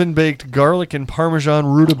oven-baked garlic and Parmesan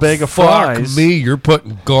rutabaga Fuck fries. me, you're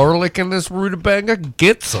putting garlic in this rutabaga?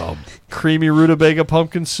 Get some. Creamy rutabaga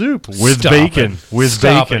pumpkin soup with Stop bacon. it. With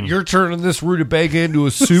Stop bacon. it. You're turning this rutabaga into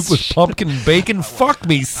a soup with pumpkin and bacon? Fuck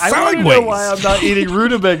me I sideways. don't know why I'm not eating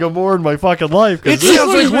rutabaga more in my fucking life. 'cause It this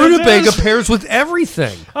sounds is like what it rutabaga is. pairs with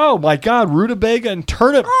everything. Oh my god, rutabaga and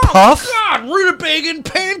turnip puff. God, rutabaga and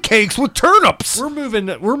pancakes with turnips. We're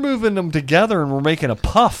moving them together and we're making a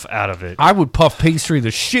puff out of it. I would puff pastry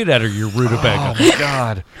the shit out of your rutabaga. Oh my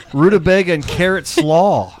god. Rutabaga and carrot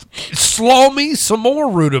slaw. Slaw me some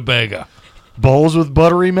more rutabaga. Bowls with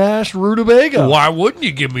buttery mashed rutabaga. Why wouldn't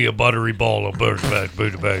you give me a buttery ball of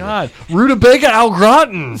rutabaga? God, rutabaga au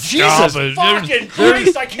gratin. Jesus it. fucking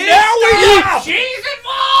Christ, I can't stop.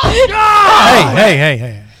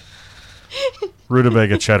 Hey.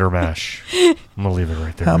 Rutabaga cheddar mash. I'm gonna leave it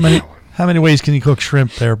right there. How many ways can you cook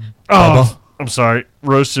shrimp there, Oh, Bubba? I'm sorry.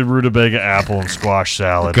 Roasted rutabaga, apple, and squash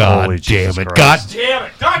salad. God Holy damn Jesus it. Christ.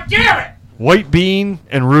 God damn it. White bean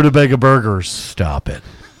and rutabaga burgers. Stop it.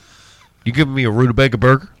 You giving me a rutabaga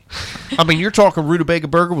burger? I mean, you're talking rutabaga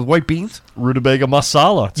burger with white beans? Rutabaga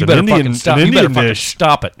masala. It's You an better Indian, fucking stop. an You better Indian fucking dish.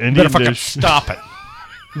 stop it. You Indian better fucking dish. stop it.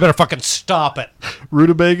 You better fucking stop it.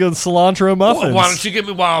 Rutabaga and cilantro muffins. Well, why don't you give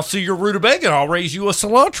me? Well, I'll see your rutabaga and I'll raise you a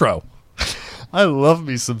cilantro. I love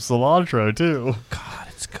me some cilantro too. God,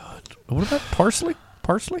 it's good. What about parsley?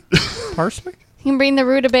 Parsley? Parsley? You can bring the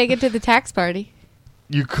rutabaga to the tax party.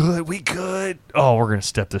 You could. We could. Oh, we're gonna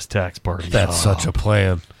step this tax party. That's up. such a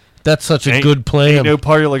plan. That's such a Ain't- good plan. Ain't no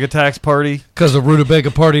party like a tax party. Because the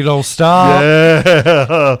rutabaga party don't stop.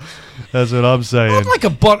 Yeah, that's what I'm saying.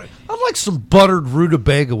 I'd like some buttered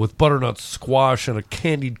rutabaga with butternut squash and a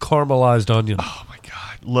candied caramelized onion. Oh my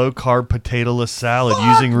god, low carb potatoless salad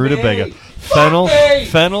using rutabaga,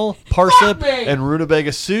 fennel, parsnip, and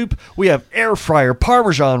rutabaga soup. We have air fryer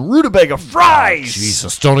Parmesan rutabaga fries.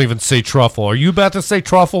 Jesus, don't even say truffle. Are you about to say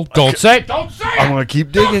truffle? Don't say it. Don't say I'm gonna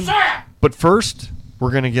keep digging. say it! But first,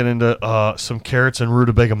 we're gonna get into some carrots and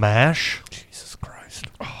rutabaga mash. Jesus Christ.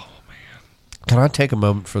 Oh man. Can I take a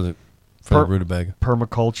moment for the rutabaga?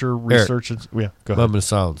 Permaculture research. Yeah, go ahead. Moment of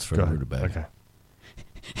silence for Go the ahead. rutabaga.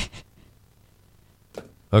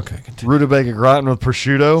 Okay, continue. Rutabaga gratin with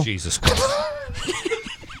prosciutto. Jesus Christ.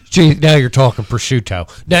 Gee, now you're talking prosciutto.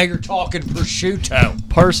 Now you're talking prosciutto.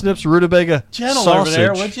 Parsnips, rutabaga Gentle sausage. over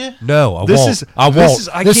there, would you? No, I This won't. is I won't. This is,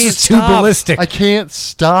 I this can't is too stop. ballistic. I can't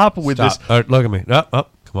stop with Stop. this. All right, look at me.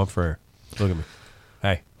 Up. Come up for air. Look at me.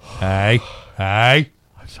 Hey.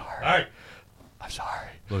 I'm sorry. Hey. I'm sorry.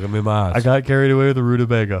 Look at me in my eyes. I got carried away with the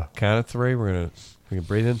rutabaga. Count of 3. We can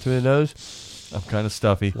breathe in through the nose. I'm kind of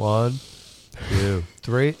stuffy. 1, 2,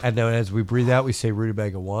 3. And then as we breathe out, we say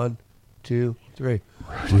rutabaga. 1, 2, 3.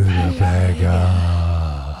 Rutabaga.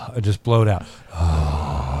 And just blow it out.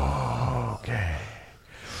 Okay.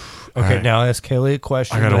 Okay, right. now ask Kaylee a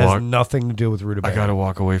question that has nothing to do with rutabaga. I got to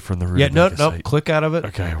walk away from the rutabaga. Yeah, no, site. click out of it.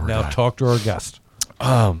 Okay, we're now done. talk to our guest.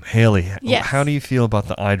 Haley, Yes. how do you feel about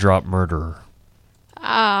the eye drop murderer?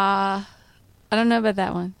 I don't know about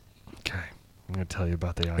that one. Okay, I'm going to tell you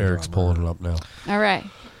about the eye Eric's drop pulling murderer. it up now. All right.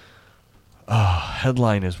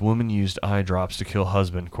 Headline is Woman Used Eye Drops to Kill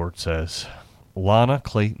Husband, court says. Lana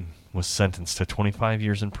Clayton was sentenced to 25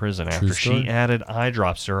 years in prison after story. she added eye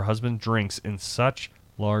drops to her husband's drinks in such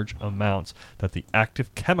large amounts that the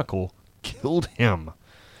active chemical killed him.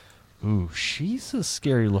 Ooh, she's a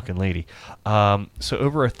scary looking lady. So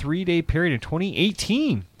over a 3-day period in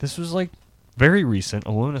 2018, this was like very recent,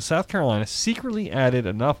 a woman in South Carolina secretly added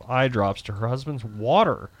enough eye drops to her husband's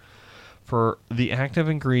water for the active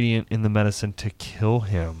ingredient in the medicine to kill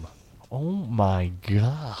him. Oh my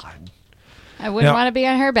God. I wouldn't Now- want to be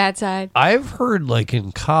on her bad side. I've heard, like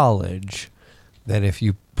in college, that if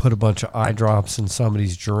you put a bunch of eye drops in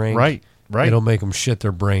somebody's drink, Right. it'll make them shit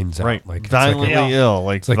their brains out. Right. Like it's Violently like a, ill,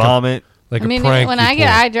 like it's like vomit. like I mean, a prank. when you I get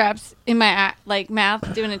pull. eye drops in my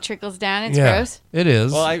mouth, doing it trickles down, it's yeah, gross. it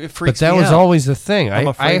is. Well, it but freaks that me was out. always the thing. I'm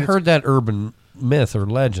I afraid it's- heard that urban myth or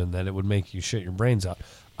legend that it would make you shit your brains out.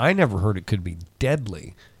 I never heard it could be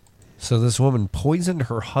deadly. So this woman poisoned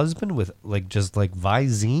her husband with just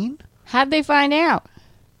Visine? How'd they find out?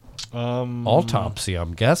 Autopsy,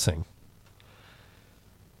 I'm guessing.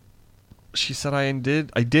 She said, I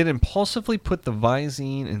did impulsively put the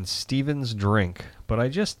Visine in Steven's drink, but I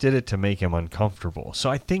just did it to make him uncomfortable. So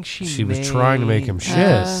I think she was trying to make him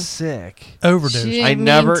shit. Sick. Overdose. She didn't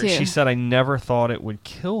mean to. She said, I never thought it would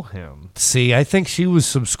kill him. See, I think she was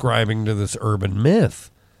subscribing to this urban myth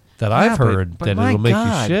that I've heard but that my it'll make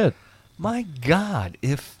God, you shit. My God,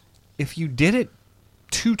 if you did it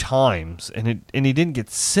 2 times and he didn't get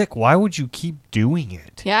sick, why would you keep doing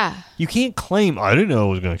it? Yeah. You can't claim I didn't know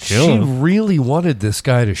it was going to kill She him. really wanted this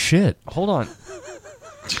guy to shit. Hold on.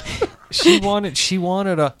 she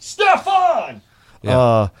wanted a Stefan.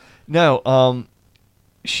 Yeah. No.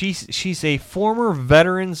 She's a former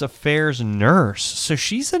Veterans Affairs nurse, so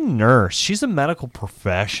she's a nurse. She's a medical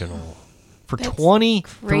professional for That's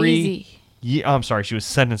 23. crazy. Yeah, I'm sorry. She was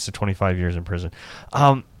sentenced to 25 years in prison.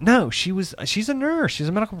 No, she's a nurse. She's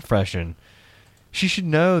a medical profession. She should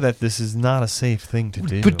know that this is not a safe thing to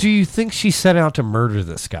do. But do you think she set out to murder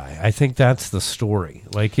this guy? I think that's the story.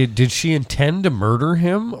 Did she intend to murder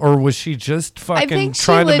him, or was she just fucking think she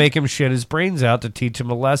trying to would- make him shit his brains out to teach him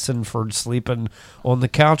a lesson for sleeping on the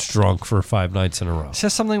couch drunk for 5 nights in a row? It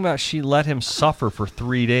says something about she let him suffer for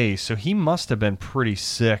 3 days, so he must have been pretty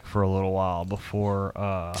sick for a little while before.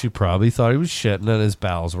 She probably thought he was shitting and his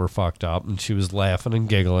bowels were fucked up, and she was laughing and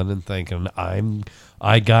giggling and thinking,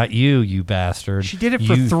 I got you, you bastard. She did it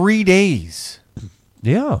for 3 days.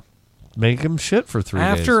 Yeah. Make him shit for 3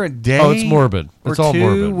 days. After a day, Oh, it's morbid. Or It's all 2,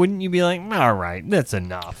 morbid. wouldn't you be like, all right, that's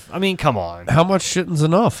enough? I mean, come on. How much shitting's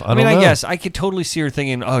enough? I I mean, don't know. I guess I could totally see her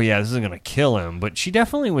thinking, oh, yeah, this isn't going to kill him. But she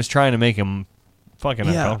definitely was trying to make him fucking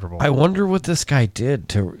uncomfortable. I wonder what this guy did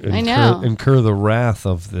to I know. incur the wrath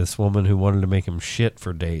of this woman who wanted to make him shit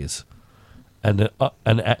for days. And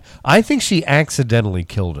I think she accidentally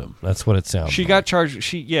killed him. That's what it sounds She like. got charged.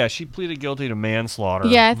 She pleaded guilty to manslaughter.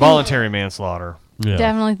 Yeah, I think- voluntary manslaughter. Yeah.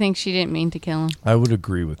 Definitely think she didn't mean to kill him. I would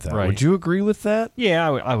agree with that. Right. Would you agree with that?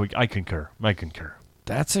 Yeah, I concur. I concur.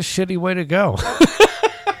 That's a shitty way to go. Oh,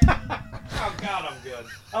 God, I'm good.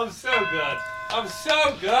 I'm so good. I'm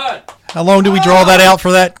so good. How long do we draw that out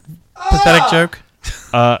for that pathetic joke?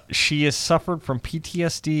 She has suffered from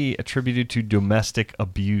PTSD attributed to domestic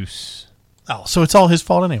abuse. Oh, so it's all his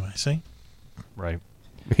fault anyway. See, Right.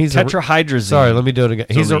 He's Tetrahydrazine. Sorry, let me do it again.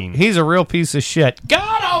 Zoline. He's a real piece of shit.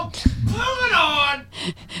 Got him. Moving on.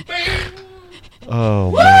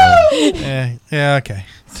 Oh man. yeah, okay.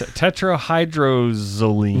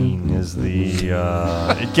 Tetrahydrozoline is the.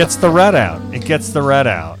 It gets the red out. It gets the red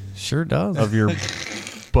out Sure does. of your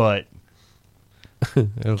butt.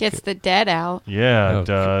 It'll Gets the dead out. Yeah, it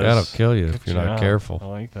does. That'll kill you if Good you're not job. careful. I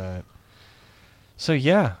like that. So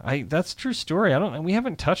yeah, that's a true story. We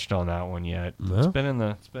haven't touched on that one yet. No? It's been in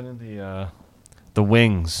the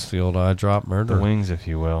wings. It's the old eye drop murder. The wings, if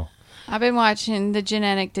you will. I've been watching The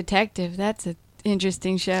Genetic Detective. That's an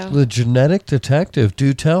interesting show. The genetic detective.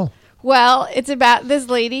 Do tell. Well, it's about this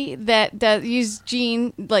lady that does use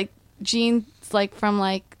genes from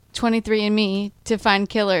 23andMe to find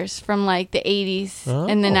killers from like the 80s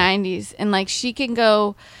and the 90s, and like she can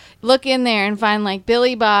go look in there and find like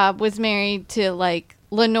Billy Bob was married to like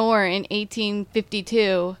Lenore in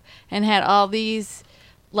 1852 and had all these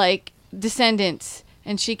like descendants,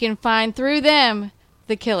 and she can find through them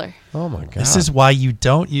the killer. Oh my God. This is why you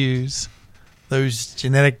don't use those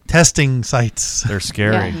genetic testing sites. They're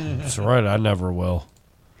scary. Yeah. That's right. I never will.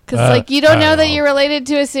 Because like you don't know that you're related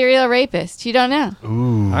to a serial rapist. You don't know.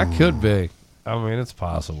 Ooh. I could be. I mean, it's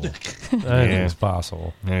possible. Anything's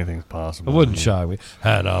possible. Anything's possible. It wouldn't shy me.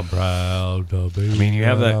 And I'm proud to be. I mean, you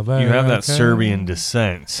have that American. Serbian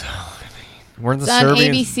descent. So, weren't the It's on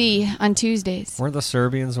Serbians ABC on Tuesdays. Weren't the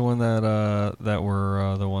Serbians the one that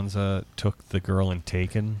were the ones that took the girl in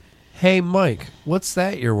Taken? Hey, Mike, what's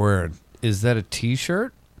that you're wearing? Is that a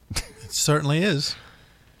T-shirt? It certainly is.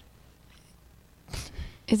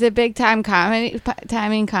 Is it big time comedy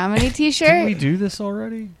T-shirt? Did we do this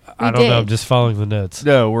already? I don't know. I'm just following the notes.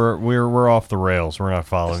 No, we're off the rails. We're not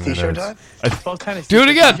following the T-shirt notes. time? Do it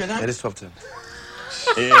again. It is 12:10.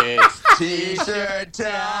 It's T-shirt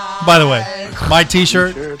time. By the way, my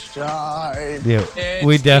T-shirt. Yeah,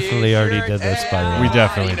 we definitely already did this, by the way. We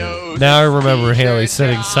definitely did. Now I remember Haley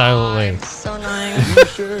sitting silently. So nice.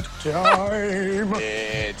 T-shirt time.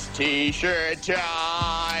 It's T-shirt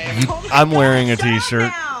time. I'm wearing a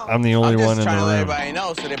T-shirt. I'm the only one in the room. Everybody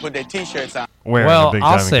knows, so they put their T-shirts on. Wearing a Well, Big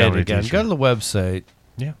I'll Time say it Comedy again. T-shirt. Go to the website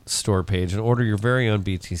Yeah. store page and order your very own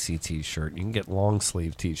BTC T-shirt. You can get long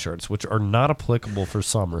sleeve T-shirts, which are not applicable for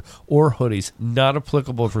summer, or hoodies, not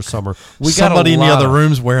applicable for summer. We Somebody got in the other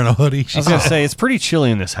room's wearing a hoodie. I was gonna say it's pretty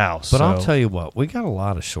chilly in this house. But I'll so- tell you what, we got a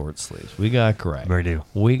lot of short sleeves. We got gray. We do.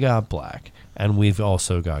 We got black, and we've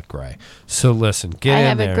also got gray. So listen, get I in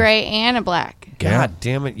have there. a gray and a black. God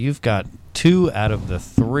damn it, you've got 2 out of the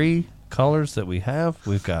 3 colors that we have.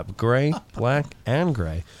 We've got gray, black, and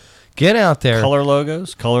gray. Get out there. Color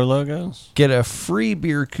logos. Get a free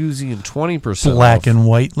beer koozie and 20% Black off and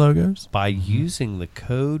white logos. by using the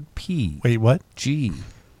code P. Wait, what?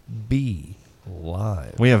 GB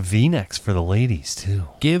Live. We have V-necks for the ladies too.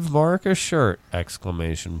 Give Mark a shirt!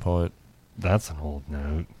 Exclamation point. That's an old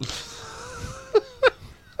note.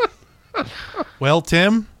 Well,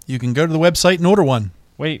 Tim, you can go to the website and order one.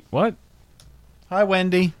 Wait, what? Hi,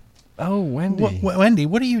 Wendy. Oh, Wendy. Wendy,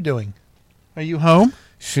 what are you doing? Are you home?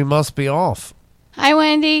 She must be off. Hi,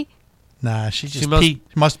 Wendy. Nah, she just must-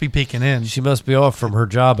 must be peeking in. She must be off from her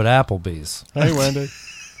job at Applebee's. Hey, Wendy.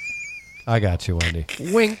 I got you, Wendy.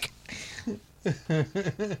 Wink.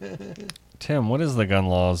 Tim, what is the gun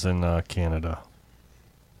laws in Canada?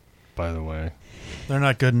 By the way. They're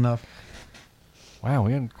not good enough. Wow,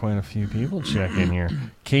 we had quite a few people check in here.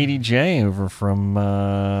 Katie J over from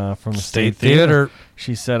the State Theater.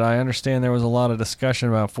 She said, "I understand there was a lot of discussion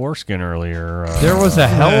about foreskin earlier." There was a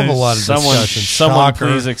hell of a lot of discussion. Someone Shocker.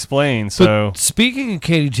 please explain. But So, speaking of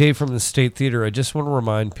Katie J from the State Theater, I just want to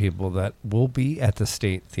remind people that we'll be at the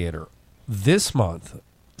State Theater this month,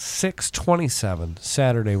 6/27,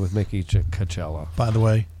 Saturday with Mickey Coachella. By the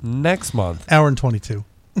way, Next month, hour and 22.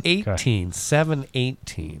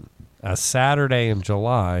 7/18, a Saturday in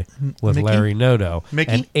July with Mickey? Larry Noto.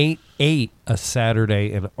 Mickey? And 8/8, a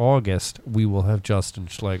Saturday in August, we will have Justin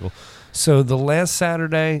Schlegel. So the last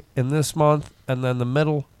Saturday in this month, and then the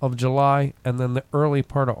middle of July, and then the early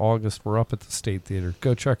part of August, we're up at the State Theater.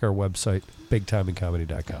 Go check our website,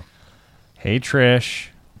 bigtimingcomedy.com. hey Trish,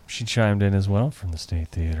 she chimed in as well from the State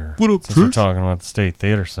Theater. What up, Since we're Trish? talking about the State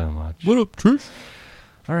Theater so much. What up, Trish?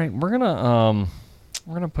 All right, we're gonna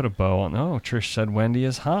put a bow on. Oh, Trish said Wendy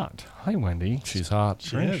is hot. Hi, Wendy. She's hot.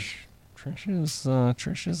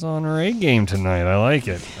 Trish is on her A game tonight. I like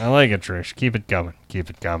it. Trish. Keep it going. Keep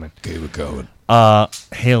it coming.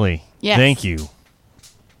 Haley. Yes. Thank you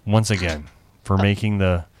once again for making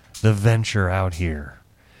the venture out here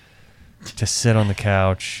to sit on the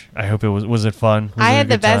couch. I hope it was it fun? Was I it a had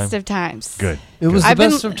the good best time? of times. Good. It was I've the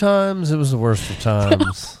been- best of times. It was the worst of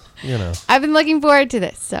times. You know. I've been looking forward to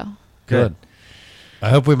this, so Good. I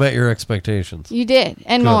hope we met your expectations. you did,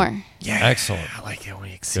 and Good. more. Yeah. Excellent. I like it when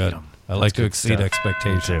we exceed Good. them. I like to exceed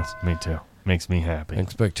expectations. Me too. Makes me happy.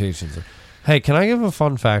 Expectations. Hey, can I give a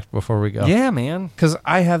fun fact before we go? Yeah, man. Because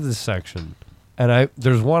I have this section, and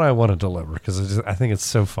there's one I want to deliver because I think it's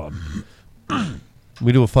so fun.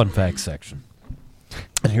 We do a fun fact section.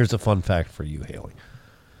 And here's a fun fact for you, Haley.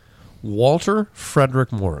 Walter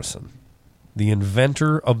Frederick Morrison, the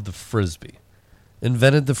inventor of the Frisbee,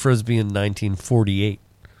 invented the Frisbee in 1948,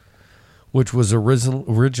 which was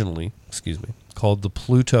originally called the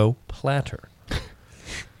Pluto Platter.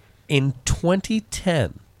 In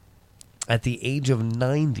 2010, at the age of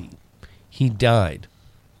 90, he died.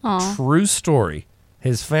 Aw. True story.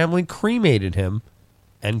 his family cremated him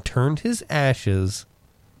and turned his ashes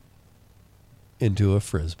into a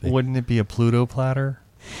Frisbee. Wouldn't it be a Pluto platter?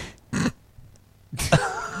 Isn't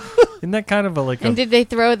that kind of And did they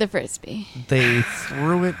throw the Frisbee? They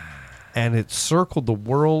threw it, and it circled the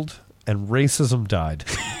world, and racism died.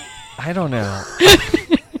 I don't know.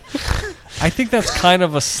 I think that's kind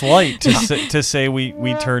of a slight to say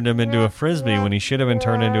we turned him into a Frisbee when he should have been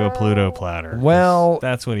turned into a Pluto platter. Well,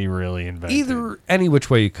 that's what he really invented. Any which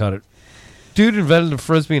way you cut it. Dude invented the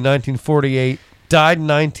Frisbee in 1948, died in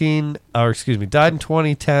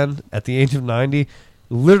 2010 at the age of 90.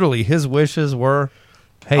 Literally, his wishes were,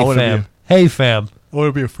 hey fam, I want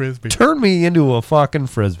to be a Frisbee. Turn me into a fucking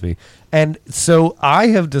Frisbee. And so I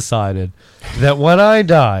have decided that when I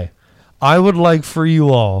die, I would like for you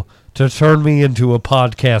all to turn me into a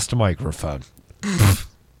podcast microphone.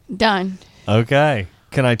 Done. Okay.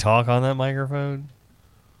 Can I talk on that microphone?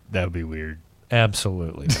 That would be weird.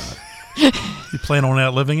 Absolutely not. You plan on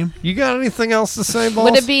outliving him? You got anything else to say,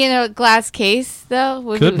 Balls? Would it be in a glass case, though?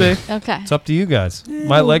 Could be. Okay. It's up to you guys.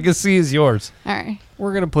 My legacy is yours. All right.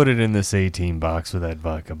 We're going to put it in this 18 box with that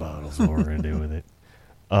vodka bottle. Is what we're going to do with it.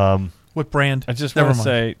 What brand? I just Never want to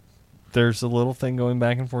mind. say there's a little thing going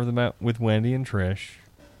back and forth about with Wendy and Trish.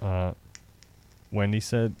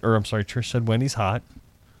 Trish said Wendy's hot.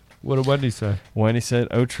 What did Wendy say? Wendy said,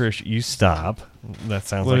 "Oh, Trish, you stop." That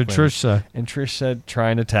sounds What like did Wendy. Trish say? And Trish said,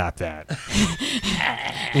 "Trying to tap that."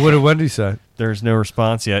 What did Wendy say? There's no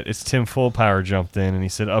response yet. It's Tim Fullpower jumped in and he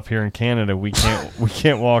said, "Up here in Canada, we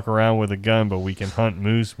can't walk around with a gun, but we can hunt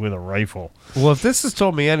moose with a rifle." Well, if this has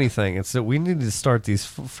told me anything, it's that we need to start these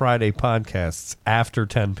Friday podcasts after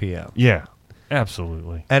 10 p.m. Yeah,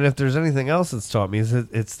 absolutely. And if there's anything else it's taught me, is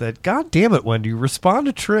that it's that, God damn it, Wendy, respond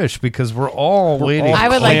to Trish, because we're all waiting. I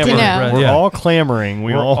would like to know. We're all clamoring.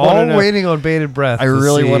 We're all all wanna know. waiting on bated breath. I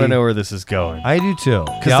really want to know where this is going. I do too.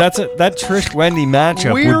 Because that Trish Wendy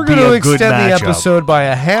matchup We're would be going to a good extend the matchup. episode by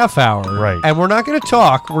a half hour. Right. And we're not going to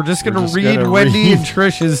talk. We're just going to read gonna Wendy read and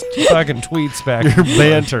Trish's fucking tweets back.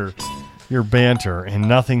 Your banter, and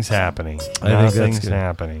nothing's happening. Nothing's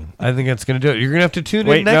happening. I think that's going to do it. You're going to have to tune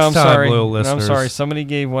Wait, in next no, I'm time, sorry. loyal No, listeners. I'm sorry. Somebody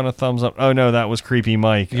gave one a thumbs up. Oh, no, that was Creepy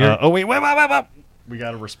Mike. Wait. We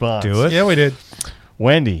got a response. Do it. Yeah, we did.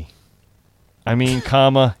 Wendy.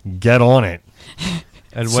 Get on it.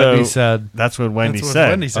 And Wendy said. That's what Wendy That's what said.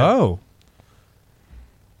 Wendy said. Oh.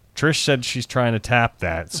 Trish said she's trying to tap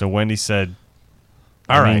that. So Wendy said,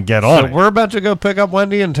 All right. get on so it. we're about to go pick up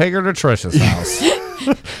Wendy and take her to Trish's house.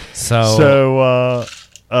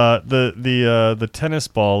 The tennis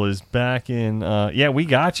ball is back in. We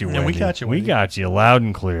got you, Wendy. Yeah, we got you, We Wendy. got you loud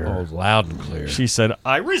and clear. Oh, loud and clear. She said,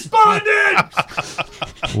 "I responded."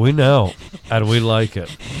 We know, and we like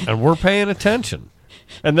it, and we're paying attention.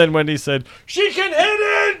 And then Wendy said, "She can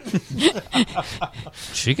hit it."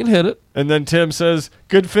 She can hit it. And then Tim says,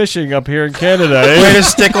 "Good fishing up here in Canada." Way to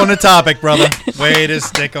stick on the topic, brother. Way to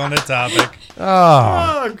stick on the topic.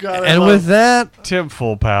 Oh, God, and with that, Tim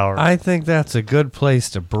Fullpower. I think that's a good place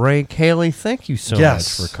to break. Haley, thank you so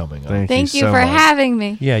Yes. much for coming on. Thank you for having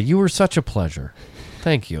me. Yeah, you were such a pleasure.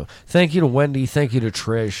 Thank you. Thank you to Wendy. Thank you to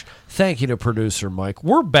Trish. Thank you to producer Mike.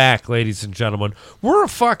 We're back, ladies and gentlemen. We're a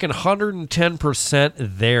fucking 110%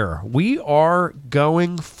 there. We are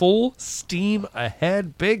going full steam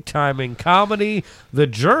ahead, big time in comedy. The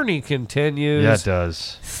journey continues. Yeah, it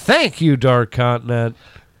does. Thank you, Dark Continent.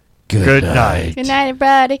 Good night. Good night,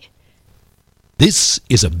 everybody. This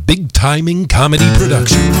is a big timing comedy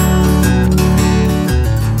production.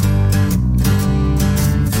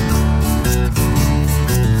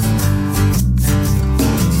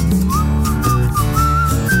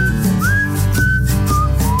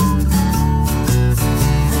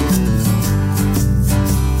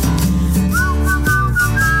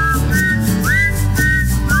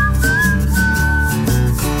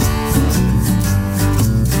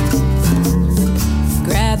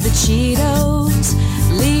 Grab the Cheetos,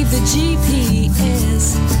 leave the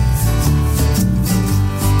GPS.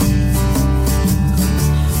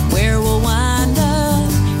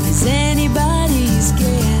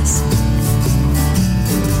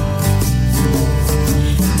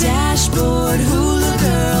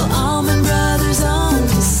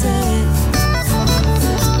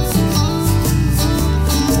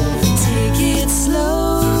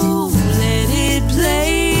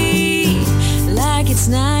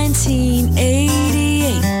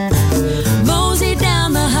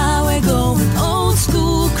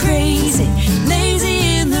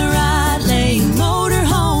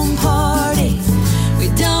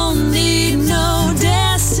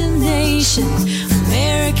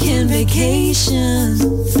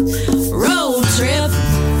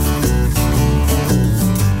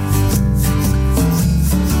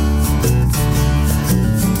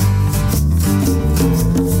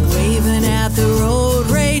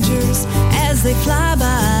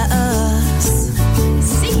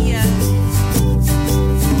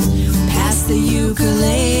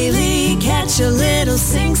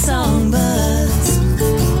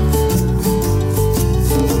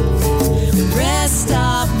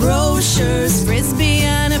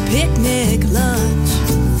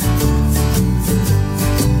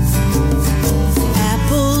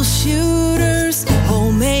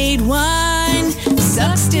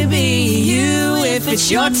 it's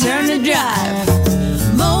your turn to drive.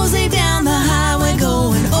 Mosey down the highway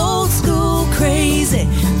going old school crazy.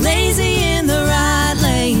 Lazy in the right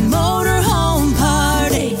lane, motorhome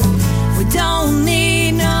party. We don't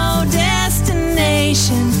need no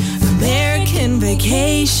destination. American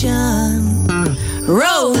vacation.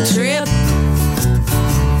 Road trip.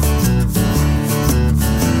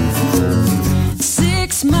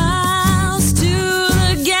 6 miles to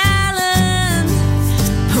the gallon.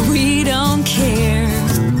 We don't care.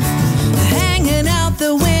 Hanging out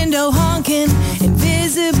the window, honking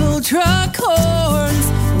invisible truck horns.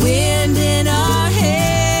 Wind in our hair.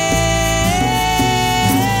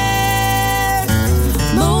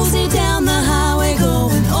 Mosey down the highway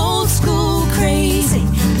going old school crazy.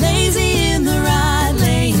 Lazy in the right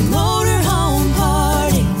lane, motorhome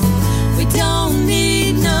party. We don't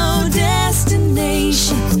need no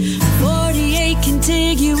destination. 48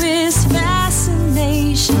 contiguous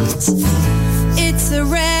fascinations. It's a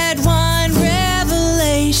red wine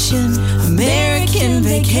revelation. American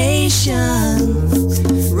vacation.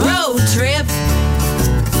 Road trip.